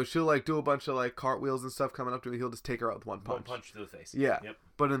she'll like do a bunch of like cartwheels and stuff coming up to him. He'll just take her out with one punch to the face. Yeah. Yep.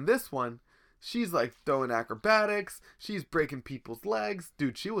 But in this one, she's like throwing acrobatics. She's breaking people's legs.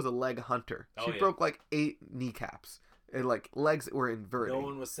 Dude, she was a leg hunter. She broke like 8 kneecaps and like legs that were inverted. No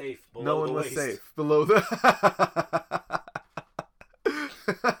one was safe. No one was safe below the.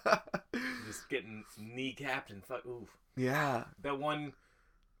 Just getting kneecapped and fuck. Oof. Yeah. That one.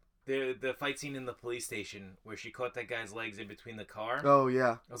 The fight scene in the police station where she caught that guy's legs in between the car. Oh,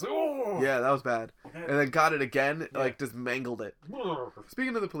 yeah. I was like, oh! Yeah, that was bad. And then got it again, like, just mangled it.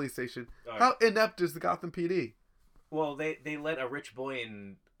 Speaking of the police station, how inept is the Gotham PD? Well, they let a rich boy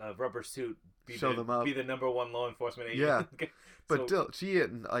in a rubber suit be the #1 law enforcement agent. Yeah. But still, she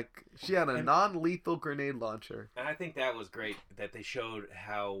had a non-lethal grenade launcher. And I think that was great that they showed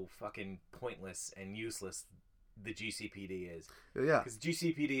how fucking pointless and useless the GCPD is. Yeah. Because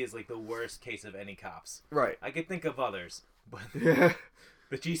GCPD is like the worst case of any cops. Right. I could think of others, but the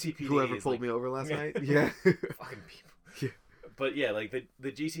GCPD Whoever is pulled like, me over last night. Yeah. Fucking people. Yeah. But yeah, like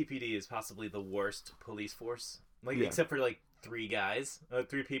the GCPD is possibly the worst police force. Like except for like 3 guys,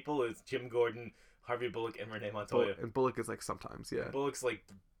 3 people. It's Jim Gordon, Harvey Bullock, and Renee Montoya. And Bullock is like sometimes, yeah. Bullock's like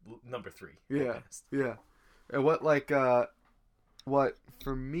number 3. Yeah. Yeah. And what like what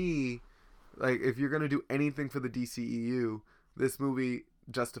for me, like if you're gonna do anything for the DCEU, this movie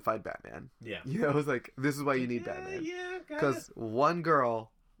justified Batman. Yeah. You know, it was like this is why you need Batman. Yeah, because one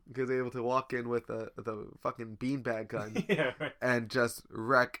girl was able to walk in with the fucking beanbag gun yeah, right. and just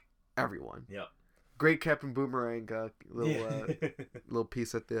wreck everyone. Yep. Great Captain Boomerang little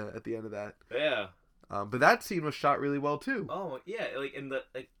piece at the end of that. Yeah. But that scene was shot really well too. Oh yeah, like in the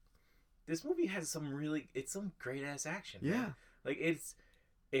this movie has some great ass action. Yeah. Man. Like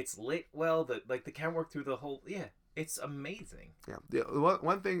it's lit well. The camera work through the whole. Yeah, it's amazing. Yeah.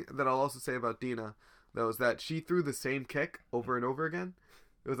 One thing that I'll also say about Dina though is that she threw the same kick over and over again.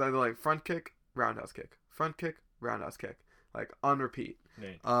 It was either like front kick, roundhouse kick, front kick, roundhouse kick, like on repeat.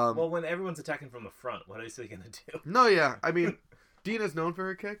 Right. Well, when everyone's attacking from the front, what is he gonna do? No, yeah, I mean, Dina's known for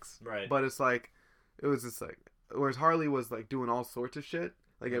her kicks, right? But it was just like, whereas Harley was like doing all sorts of shit.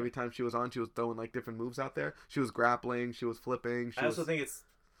 Like every time she was on, she was throwing like different moves out there. She was grappling, she was flipping. I also think it's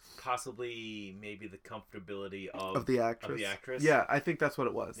possibly maybe the comfortability of the actress. Yeah, I think that's what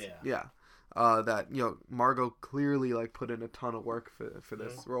it was. Yeah. That Margot clearly like put in a ton of work for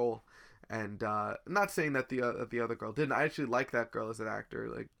this role, and not saying that the other girl didn't. I actually like that girl as an actor,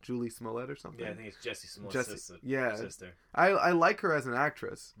 like Julie Smollett or something. Yeah, I think it's Jessie Smollett's sister. Yeah, sister. I like her as an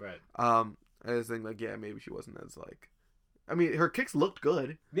actress. Right. I was thinking like, yeah, maybe she wasn't as like. I mean, her kicks looked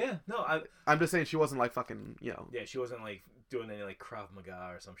good. Yeah, no, I'm just saying she wasn't like fucking, Yeah, she wasn't like doing any like Krav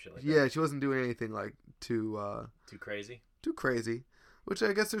Maga or some shit like that. Yeah, she wasn't doing anything like too crazy. Too crazy, which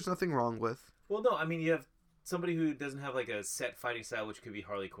I guess there's nothing wrong with. Well, no, I mean you have somebody who doesn't have like a set fighting style, which could be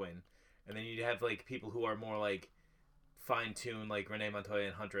Harley Quinn, and then you have like people who are more like fine-tuned, like Renee Montoya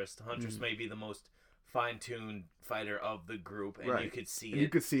and Huntress. Huntress may be the most fine-tuned fighter of the group, and you could see it. You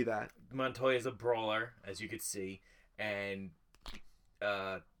could see that. Montoya's a brawler, as you could see. And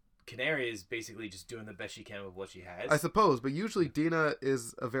Canary is basically just doing the best she can with what she has. I suppose, but usually Dina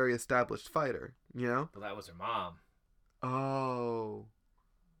is a very established fighter, Well, that was her mom. Oh.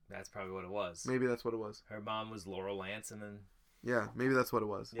 That's probably what it was. Maybe that's what it was. Her mom was Laurel Lance, and then... Yeah, maybe that's what it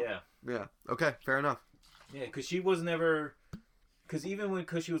was. Yeah. Yeah. Okay, fair enough. Yeah, because she was never... Because even when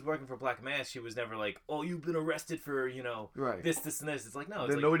she was working for Black Mass, she was never like, oh, you've been arrested for, right. this, and this. It's like, no. It's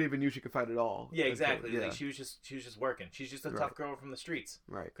then like, nobody even knew she could fight at all. Yeah, exactly. Yeah. Like, she was just working. She's just a tough girl from the streets.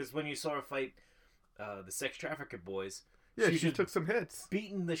 Right. Because when you saw her fight the sex trafficker boys... Yeah, she took some hits.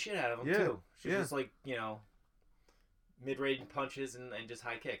 Beating the shit out of them, too. She was just like, mid-range punches and just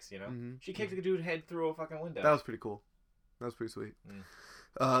high kicks, Mm-hmm. She kicked the dude's head through a fucking window. That was pretty cool. That was pretty sweet.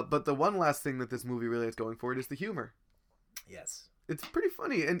 But the one last thing that this movie really has going for it is the humor. Yes. It's pretty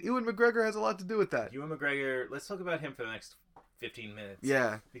funny, and Ewan McGregor has a lot to do with that. Ewan McGregor, let's talk about him for the next 15 minutes.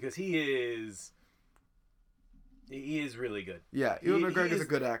 Yeah. Because he is really good. Yeah, Ewan McGregor's a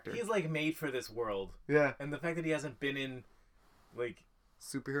good actor. He's like made for this world. Yeah. And the fact that he hasn't been in like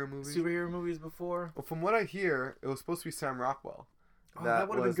superhero movies before. Well, from what I hear, it was supposed to be Sam Rockwell. Oh, that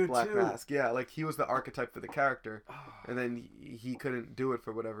would have been good Black too. Mask. Yeah, like he was the archetype for the character, and then he couldn't do it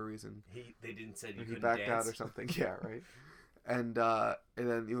for whatever reason. They didn't say he couldn't backed dance. out or something. Yeah, right. And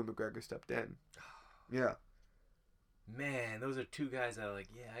then Ewan McGregor stepped in. Yeah. Man, those are two guys that are like,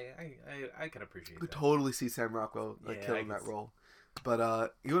 I can appreciate that. I could totally see Sam Rockwell killing that role.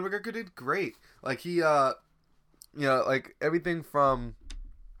 But Ewan McGregor did great. Like he like everything from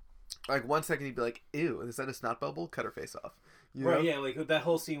like 1 second he'd be like, ew, is that a snot bubble? Cut her face off. Right, yeah, like that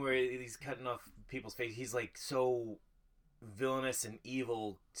whole scene where he's cutting off people's face, he's like so villainous and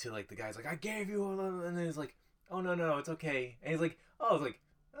evil to like the guy's like, I gave you all of them, and then he's like, oh no, it's okay. And he's like,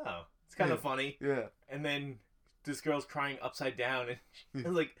 it's kind of funny. Yeah. And then this girl's crying upside down, and it's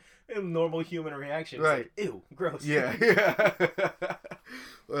like a normal human reaction. Right. It's like, ew, gross. Yeah.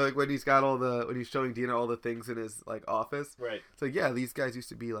 Or like when he's got when he's showing Dina all the things in his like office. Right. It's like, yeah, these guys used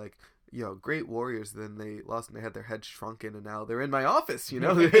to be like, great warriors. Then they lost and they had their heads shrunken, and now they're in my office.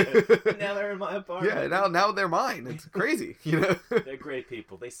 Now they're in my apartment. Yeah. Now they're mine. It's crazy. They're great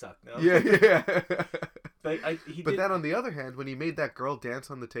people. They suck. No? Yeah. But then on the other hand, when he made that girl dance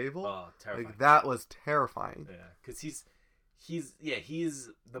on the table, terrifying. like that was terrifying. Yeah, because he's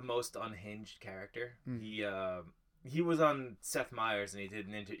the most unhinged character. He was on Seth Meyers and he did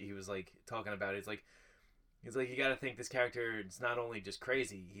an interview. He was like talking about it. He's like you got to think this character is not only just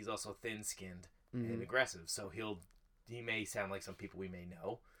crazy, he's also thin-skinned and aggressive. So he may sound like some people we may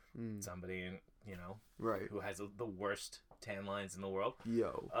know, somebody right, who has the worst tan lines in the world.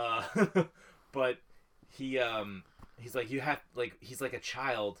 But he's like he's like a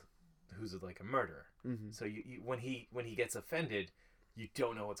child who's like a murderer. So you when he gets offended, you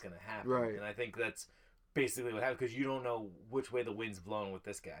don't know what's gonna happen. Right. And I think that's basically what happened because you don't know which way the wind's blowing with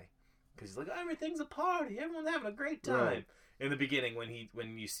this guy. because he's like, everything's a party, everyone's having a great time. Right. In the beginning, when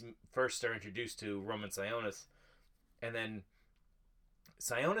you first start introduced to Roman Sionis, and then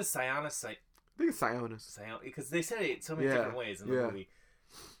Sionis, I think it's Sionis. because they said it so many different ways in the movie,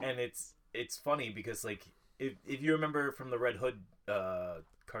 and it's funny because like if you remember from the Red Hood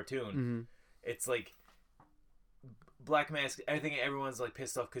cartoon, it's like Black Mask. I think everyone's like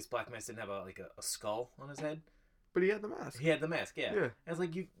pissed off because Black Mask didn't have a skull on his head, but he had the mask. He had the mask, yeah. Yeah. And it's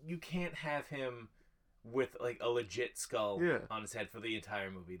like you can't have him with like a legit skull on his head for the entire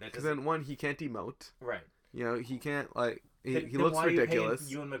movie. Because then one, he can't emote. Right. You know, he can't like he then looks why ridiculous. Are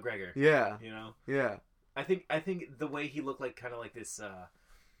you paying Ewan McGregor? Yeah. You know. Yeah. I think the way he looked like kind of like this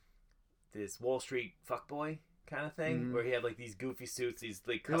Wall Street fuckboy kind of thing, where he had like these goofy suits, these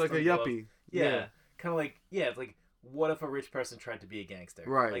like custom like a gloves. yuppie. Yeah. Kind of like it's like what if a rich person tried to be a gangster?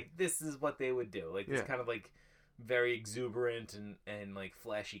 Right. Like this is what they would do. Like this kind of like very exuberant and like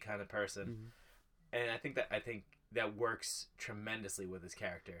flashy kind of person. And I think that works tremendously with his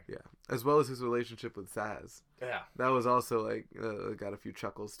character. Yeah, as well as his relationship with Zaz. Yeah, that was also like got a few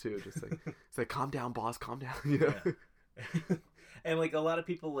chuckles too. Just like it's like, calm down, boss, calm down. Yeah. And like a lot of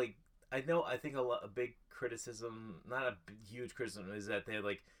people like I think a big criticism, not a huge criticism, is that there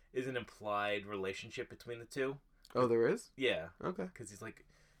like is an implied relationship between the two. Oh, there is. Yeah. Okay. Because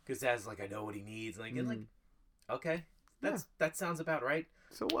Zaz is like, I know what he needs. Like, it's like, okay, that sounds about right.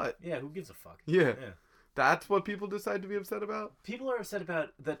 So what? Yeah, who gives a fuck? Yeah. That's what people decide to be upset about? People are upset about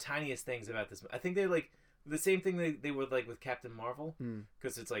the tiniest things about this. I think they like the same thing they would like with Captain Marvel.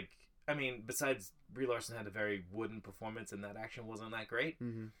 Because it's like, I mean, besides Brie Larson had a very wooden performance and that action wasn't that great.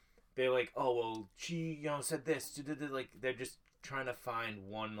 They're like, oh, well, she, said this. Like, they're just trying to find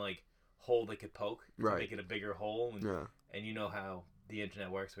one, like, hole they could poke to make it a bigger hole. And you know how the internet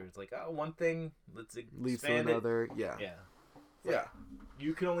works where it's like, oh, one thing, let's expand leads to another. Yeah. Like,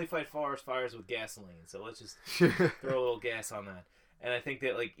 you can only fight fires with gasoline, so let's just throw a little gas on that. And I think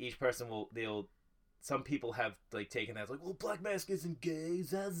that like each person some people have like taken that as like, well, Black Mask isn't gay,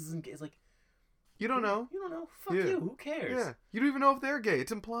 Zaz isn't gay. It's like, you don't know. Fuck you. Who cares? Yeah. You don't even know if they're gay.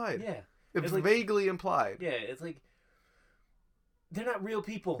 It's implied. Yeah. It's like, vaguely implied. Yeah. It's like they're not real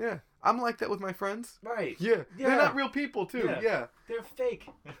people. Yeah. I'm like that with my friends. Right. Yeah. They're not real people too. Yeah. They're fake.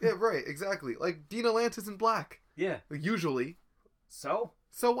 Yeah. Right. Exactly. Like Dina Lance isn't black. Yeah. Like, usually. So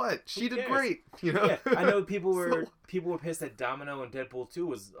what? She did great. You know. Yeah. I know people were pissed that Domino and Deadpool 2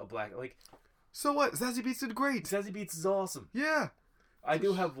 was a black. Like. So what? Zazie Beetz did great. Zazie Beetz is awesome. Yeah. I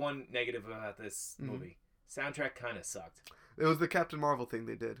do have one negative about this movie. Soundtrack kind of sucked. It was the Captain Marvel thing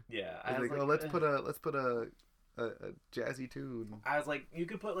they did. Yeah. I was like, oh, let's put a jazzy tune. I was like, you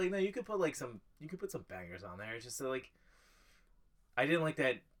could put some bangers on there. It's just so, like, I didn't like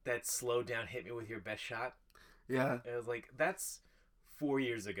that slow down hit me with your best shot. Yeah. It was like, that's 4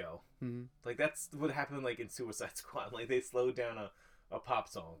 years ago. Like, that's what happened like in Suicide Squad. Like, they slowed down a pop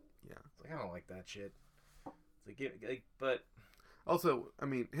song. Yeah. It's like, I don't like that shit. It's like, but also, I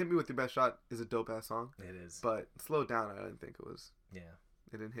mean, "Hit Me with Your Best Shot" is a dope ass song. It is. But "Slow Down," I didn't think it was. Yeah.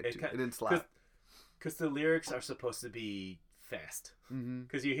 It didn't hit. It didn't slap. Because the lyrics are supposed to be fast.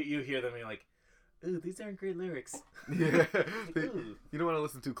 Because you hear them and you're like, ooh, these aren't great lyrics. Yeah. Like, you don't want to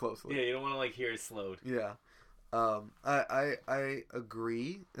listen too closely. Yeah, you don't want to like hear it slowed. Yeah. I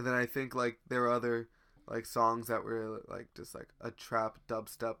agree. And then I think like there are other like songs that were like just like a trap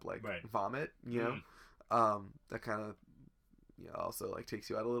dubstep like vomit, you know, that kind of also like takes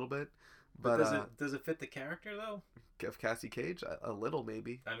you out a little bit. But does it fit the character though? Of Cassie Cage, a little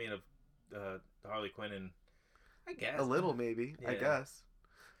maybe. I mean, of Harley Quinn, and I guess a little maybe. I guess.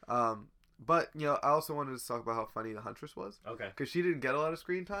 But I also wanted to talk about how funny the Huntress was. Okay. Because she didn't get a lot of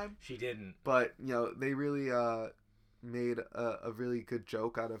screen time. She didn't. But they really made a really good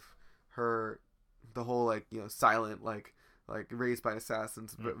joke out of her. The whole like silent like raised by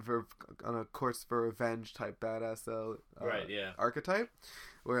assassins on a course for revenge type badass archetype,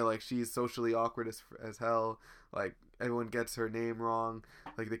 where like she's socially awkward as hell. Like everyone gets her name wrong.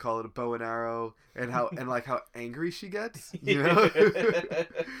 Like they call it a bow and arrow, and how angry she gets. It's not a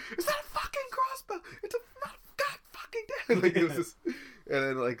fucking crossbow. It's a god fucking damn. Like it was just, and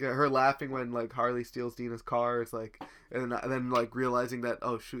then like her laughing when like Harley steals Dina's car. It's like, and then like realizing that,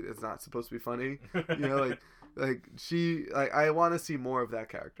 oh shoot, it's not supposed to be funny. Like she, like I want to see more of that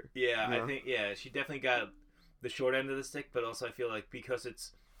character. Yeah, I think she definitely got the short end of the stick, but also I feel like because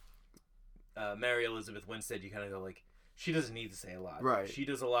it's Mary Elizabeth Winstead, you kind of go like, she doesn't need to say a lot. Right. She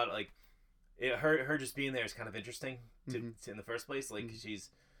does a lot. Like her just being there is kind of interesting to in the first place. Like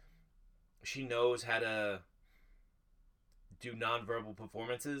she knows how to do nonverbal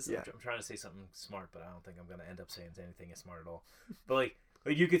performances. Yeah. I'm trying to say something smart, but I don't think I'm going to end up saying anything as smart at all. But like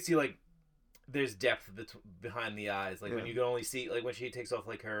Like you could see like there's depth behind the eyes. Like when you can only see like when she takes off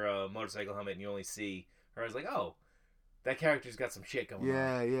like her motorcycle helmet and you only see her. I was like, oh, that character's got some shit going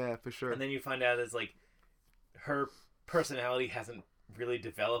on. Yeah, for sure. And then you find out it's like her personality hasn't really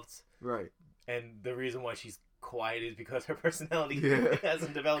developed. Right. And the reason why she's quiet is because her personality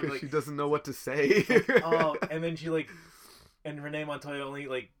hasn't developed. Like, she doesn't know what to say. Oh, and then she like, and Renee Montoya only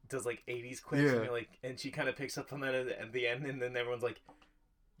like does like 80s quips, and you're like, and she kind of picks up on that at the end, and then everyone's like,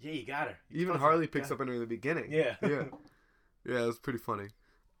 yeah, you got her. Even Harley picks up on her in the beginning. Yeah, it was pretty funny.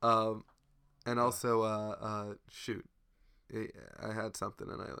 And also, shoot, I had something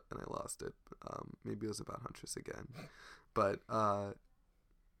and I lost it. Maybe it was about Huntress again, but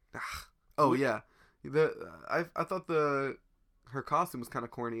yeah. I thought her costume was kind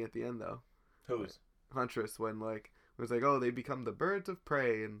of corny at the end though. Whose? Huntress, when like it was like, oh, they become the birds of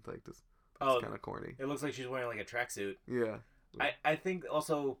prey, and like this. It's kind of corny. It looks like she's wearing like a tracksuit. Yeah. I think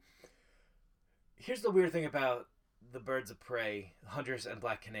also. Here's the weird thing about the birds of prey, Huntress and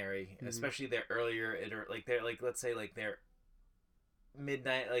Black Canary, especially their earlier like they're like let's say like their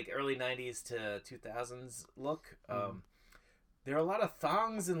early 90s to 2000s look. There are a lot of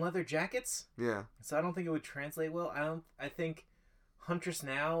thongs and leather jackets. Yeah. So I don't think it would translate well. I think Huntress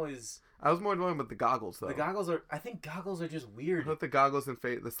now is... I was more going with the goggles, though. I think goggles are just weird. I thought the goggles and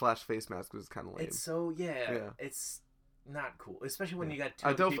the face mask was kind of lame. It's so, it's not cool. Especially when you got two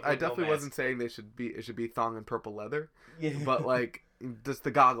people I definitely wasn't saying it should be thong and purple leather. Yeah. But, like, just the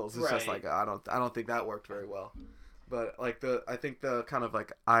goggles is just like, I don't think that worked very well. But, like, I think the kind of,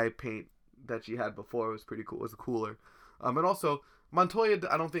 like, eye paint that she had before was pretty cool. Was cooler. And also, Montoya,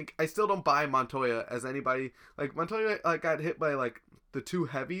 I still don't buy Montoya as anybody. Like, Montoya got hit by, like, the two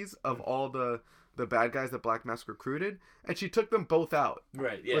heavies of all the bad guys that Black Mask recruited, and she took them both out.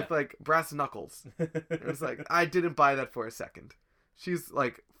 Right, yeah. With, like, brass knuckles. It was like, I didn't buy that for a second. She's,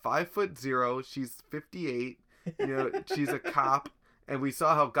 like, 5'0", she's 58, you know, she's a cop, and we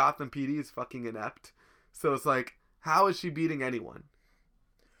saw how Gotham PD is fucking inept. So it's like, how is she beating anyone?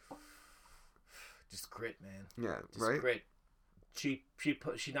 Just grit, man. Yeah, just right? Grit. She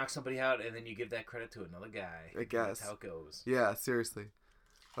knocks somebody out, and then you give that credit to another guy. I guess. That's how it goes. Yeah, seriously.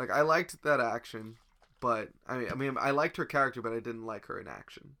 Like, I liked that action, but I mean, I liked her character, but I didn't like her in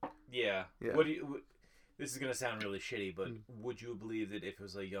action. Yeah. This is gonna sound really shitty, but would you believe that if it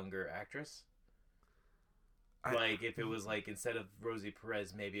was a younger actress? Like, if it was like instead of Rosie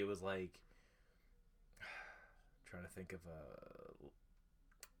Perez, maybe it was like. I'm trying to think of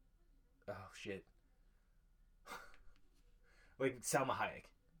oh shit. Like Salma Hayek.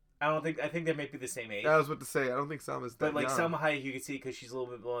 I think they might be the same age. I was about to say, I don't think Salma's that young. But like Salma Hayek, you can see because she's a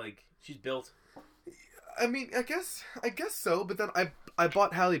little bit more like, she's built. I mean, I guess so, but then I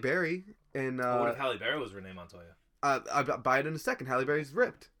bought Halle Berry and... what if Halle Berry was Renee Montoya? I buy it in a second. Halle Berry's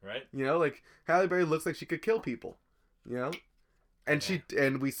ripped. Right. You know, like, Halle Berry looks like she could kill people. You know?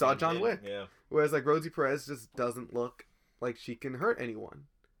 And we saw John Wick. Yeah. Whereas, like, Rosie Perez just doesn't look like she can hurt anyone.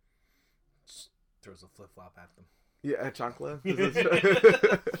 Just throws a flip-flop at them. Yeah, chancla.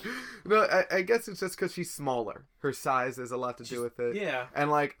 No, I guess it's just because she's smaller. Her size has a lot to do with it. Yeah. And,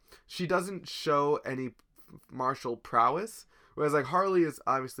 like, she doesn't show any martial prowess. Whereas, like, Harley is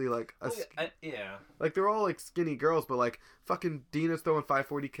obviously, like, like, they're all, like, skinny girls, but, like, fucking Dina's throwing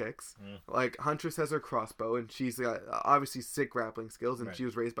 540 kicks. Like, Huntress has her crossbow, and she's got, obviously, sick grappling skills, and she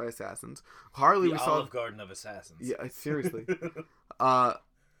was raised by assassins. Harley, Olive Garden of assassins. Yeah, seriously.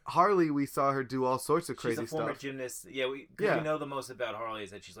 Harley, we saw her do all sorts of crazy stuff. She's a former gymnast. Yeah, we know the most about Harley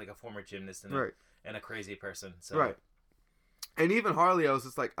is that she's like a former gymnast and a crazy person. So. Right. And even Harley, I was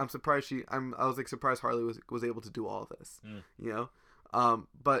just like, I'm surprised surprised Harley was able to do all this. You know?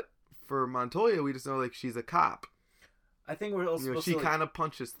 But for Montoya, we just know like she's a cop. I think we're also she kind of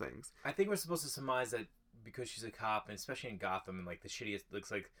punches things. I think we're supposed to surmise that because she's a cop, and especially in Gotham, and like the shittiest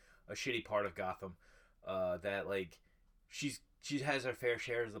looks like a shitty part of Gotham, that like she has her fair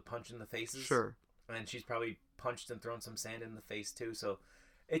share of the punch in the faces. Sure. And she's probably punched and thrown some sand in the face too. So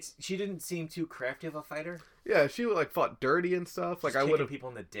she didn't seem too crafty of a fighter. Yeah, she like fought dirty and stuff. Like I would have people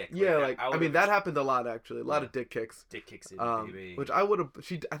in the dick. Yeah, like I mean that happened a lot actually. A lot of dick kicks. Dick kicks, baby. Which I would have.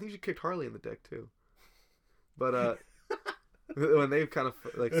 I think she kicked Harley in the dick too. But when they kind of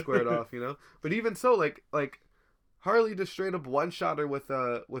like squared off, you know. But even so, like Harley just straight up one shot her with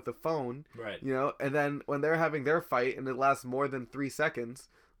a phone, right? You know, and then when they're having their fight and it lasts more than 3 seconds,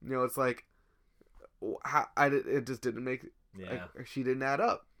 you know, it's like, it just didn't make. Yeah. Like, she didn't add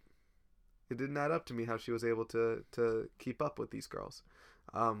up. It didn't add up to me how she was able to keep up with these girls,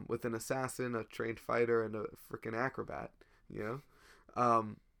 with an assassin, a trained fighter, and a freaking acrobat. You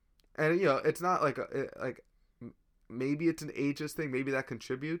know, and you know it's not like maybe it's an ageist thing, maybe that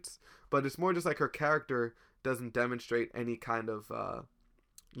contributes, but it's more just like her character doesn't demonstrate any kind of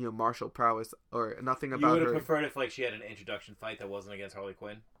martial prowess or nothing about her. You would have preferred if like she had an introduction fight that wasn't against Harley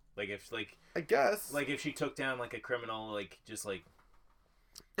Quinn, like if like I guess like if she took down like a criminal, like just like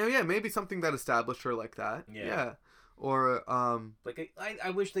maybe something that established her like that. Yeah. Or like I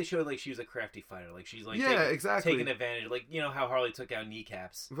wish they showed like she was a crafty fighter, like she's like exactly taking advantage, like how Harley took out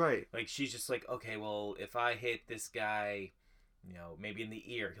kneecaps, right? Like she's just like, okay, well if I hit this guy, maybe in the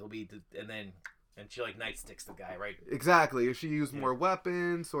ear, he'll be and she like nightsticks the guy, right? Exactly. If she used more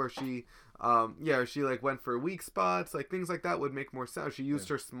weapons, or she or she like went for weak spots, like things like that would make more sense. She used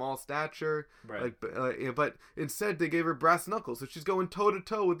her small stature, right? But instead they gave her brass knuckles, so she's going toe to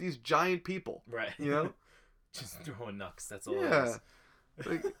toe with these giant people, right? Just throwing knucks. That's all. Yeah,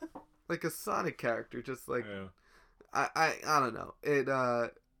 like a Sonic character. Just like I don't know. It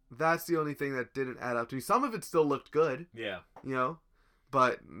that's the only thing that didn't add up to me. Some of it still looked good. Yeah.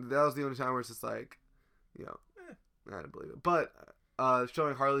 But that was the only time where it's just like, I didn't believe it. But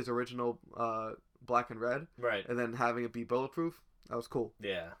showing Harley's original black and red, right, and then having it be bulletproof, that was cool.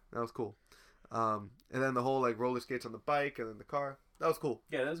 Yeah, that was cool. And then the whole like roller skates on the bike and then the car. That was cool.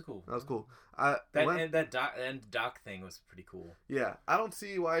 Yeah, that was cool. That was cool. That dock thing was pretty cool. Yeah, I don't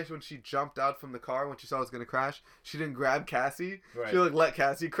see why when she jumped out from the car when she saw it was gonna crash, she didn't grab Cassie. Right. She like let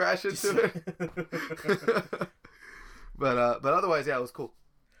Cassie crash into it. But otherwise, yeah, it was cool.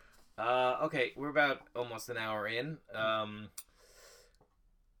 Okay, we're about almost an hour in.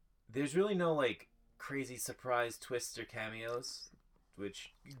 There's really no like crazy surprise twists or cameos,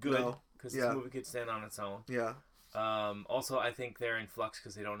 which good because this movie could stand on its own. Yeah. Also, I think they're in flux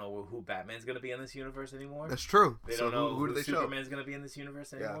because they don't know who Batman's going to be in this universe anymore. That's true. They don't know who Superman's going to be in this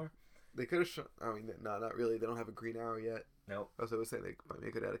universe anymore. They could have shown... I mean, no, not really. They don't have a Green Arrow yet. Nope. As I was saying, they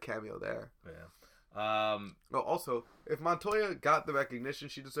could have had a cameo there. Yeah. Also, if Montoya got the recognition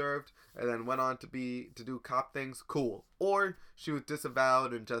she deserved and then went on to do cop things, cool. Or she was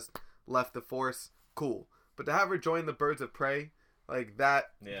disavowed and just left the force, cool. But to have her join the Birds of Prey... Like,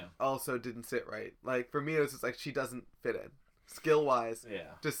 that also didn't sit right. Like, for me, it was just like, she doesn't fit in. Skill-wise.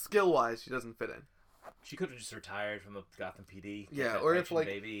 Yeah. Just skill-wise, she doesn't fit in. She could have just retired from the Gotham PD. Yeah, or if, like,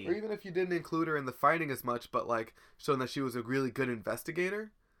 or even if you didn't include her in the fighting as much, but, like, showing that she was a really good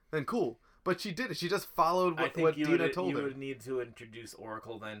investigator, then cool. But she did it. She just followed what Dina told her. You would need to introduce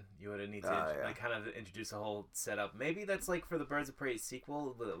Oracle then. You would need to like kind of introduce a whole setup. Maybe that's, like, for the Birds of Prey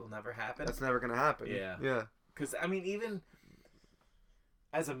sequel, but it will never happen. That's never going to happen. Yeah. Yeah. Because, I mean, even...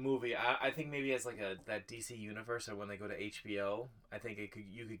 As a movie, I think maybe as like that DC universe or when they go to HBO, I think you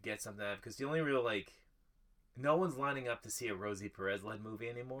could get something out of it. Because the only real like, no one's lining up to see a Rosie Perez led movie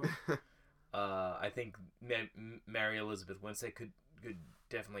anymore. I think Mary Elizabeth Winstead could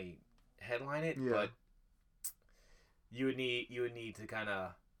definitely headline it, but you would need to kind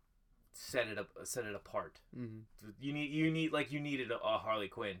of set it apart. Mm-hmm. You needed a Harley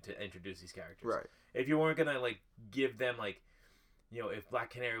Quinn to introduce these characters. Right. If you weren't gonna like give them like. If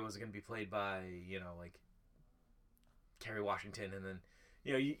Black Canary was going to be played by, like Kerry Washington, and then,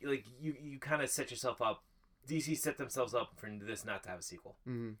 you kind of set yourself up. DC set themselves up for this not to have a sequel.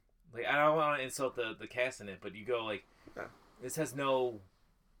 Mm-hmm. Like, I don't want to insult the cast in it, but you go like, I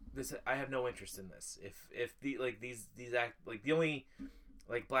have no interest in this. If these the only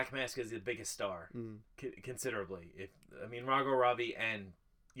like Black Mask is the biggest star considerably. Margot Robbie and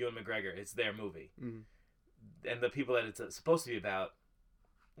Ewan McGregor, it's their movie. Mm-hmm. And the people that it's supposed to be about,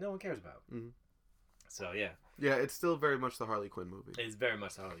 no one cares about. Mm-hmm. So, yeah. Yeah, it's still very much the Harley Quinn movie. It's very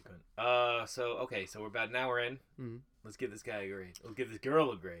much the Harley Quinn. So we're about an hour in. Mm-hmm. Let's give this guy a grade. Let's give this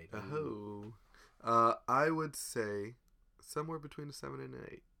girl a grade. Oh. I would say somewhere between a 7 and an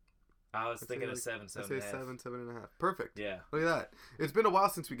 8. I was thinking a 7, 7 and a half. 7.5. Perfect. Yeah. Look at that. It's been a while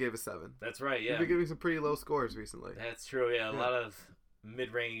since we gave a 7. That's right, yeah. We've been giving some pretty low scores recently. That's true, yeah. A lot of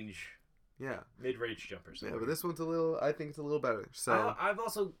mid-range... Yeah, mid-range jumpers. Yeah, but this one's I think it's a little better. So I've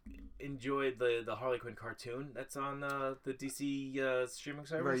also enjoyed the Harley Quinn cartoon that's on the DC streaming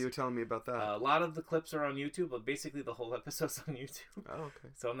service. Right, you were telling me about that. A lot of the clips are on YouTube, but basically the whole episode's on YouTube. Oh, okay.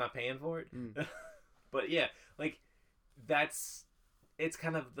 So I'm not paying for it. But yeah, like it's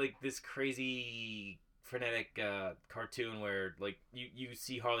kind of like this crazy frenetic cartoon where like you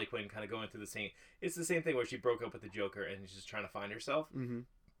see Harley Quinn kind of going through the same. It's the same thing where she broke up with the Joker and she's just trying to find herself. Mm-hmm.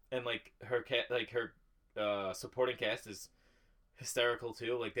 And like her supporting cast is hysterical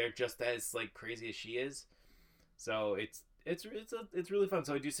too. Like they're just as like crazy as she is. So it's really fun.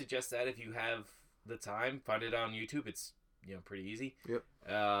 So I do suggest that if you have the time, find it on YouTube. It's pretty easy. Yep.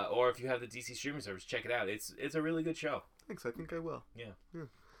 Or if you have the DC streaming service, check it out. It's a really good show. Thanks. I think I will. Yeah.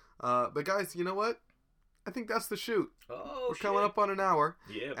 But guys, you know what? I think that's the shoot. Oh, We're coming up on an hour.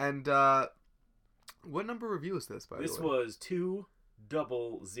 Yeah. And what number review is this, by the way? This was 200.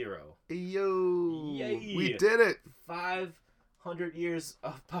 Yo. Yay. We did it. 500 years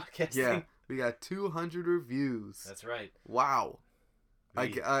of podcasting. Yeah. We got 200 reviews. That's right. Wow. I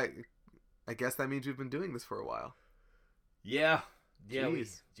guess that means we've been doing this for a while. Yeah. Yeah.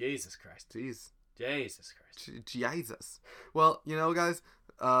 Jeez. Jesus Christ. Jeez. Jesus Christ. Jesus. Well, guys,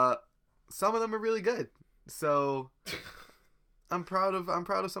 some of them are really good. So I'm proud of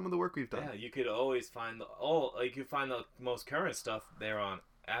some of the work we've done. Yeah, you could always find the most current stuff there on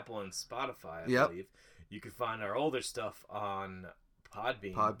Apple and Spotify, I believe. You could find our older stuff on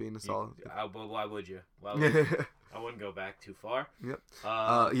Podbean. Podbean is all. But why would you? I wouldn't go back too far. Yep.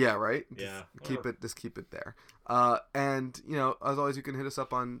 Yeah, right. Yeah. Just keep it there. And as always, you can hit us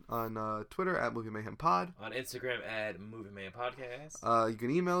up on Twitter at Movie Mayhem Pod. On Instagram at Movie Mayhem Podcast. You can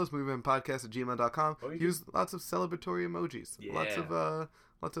email us moviemayhempodcast@gmail.com. Use lots of celebratory emojis. Yeah.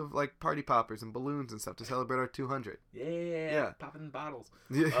 Lots of like party poppers and balloons and stuff to celebrate our 200. Yeah. Popping bottles.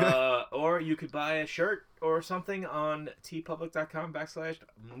 Yeah. Or you could buy a shirt or something on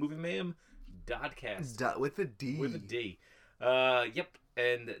tpublic.com/moviemayhem.cast. With a D. With a D. Yep.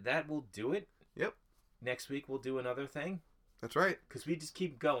 And that will do it. Yep. Next week we'll do another thing. That's right. Because we just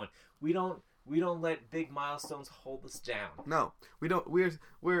keep going. We don't let big milestones hold us down. No, we don't. We're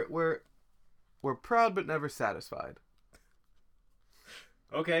proud but never satisfied.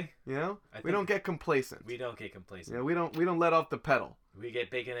 Okay. We don't get complacent. We don't get complacent. We don't let off the pedal. We get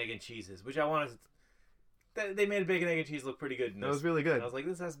bacon, egg, and cheeses, which I wanted. They made bacon, egg, and cheese look pretty good. That was really good. And I was like,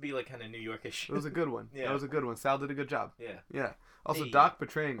 this has to be like kind of New Yorkish. It was a good one. Yeah. That was a good one. Sal did a good job. Yeah. Yeah. Also, Hey. Doc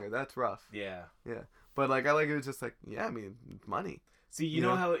betraying her. That's rough. Yeah. Yeah. But like, I like it was just like, yeah, I mean, money. See, you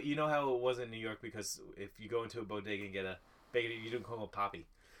know how it was in New York, because if you go into a bodega and get a bacon, you don't call him Poppy.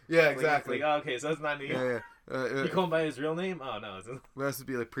 Yeah, Like, exactly. It's like, oh, okay, so that's not New York. Yeah. You call him by his real name? Oh no. It has to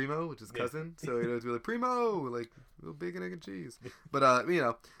be like Primo, which is cousin. So it would be like Primo, like little bacon, egg, and cheese. But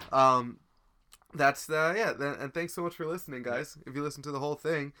that's and thanks so much for listening, guys. If you listen to the whole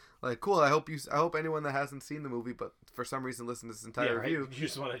thing, like, cool. I hope anyone that hasn't seen the movie but for some reason listened to this entire review, You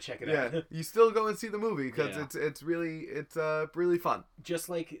just want to check it out. you still go and see the movie because it's really fun. Just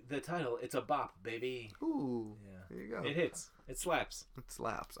like the title, it's a bop, baby. Ooh, Yeah. there you go. It hits. It slaps. It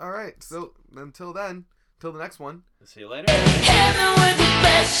slaps. All right. So until then, till the next one. See you later. Heaven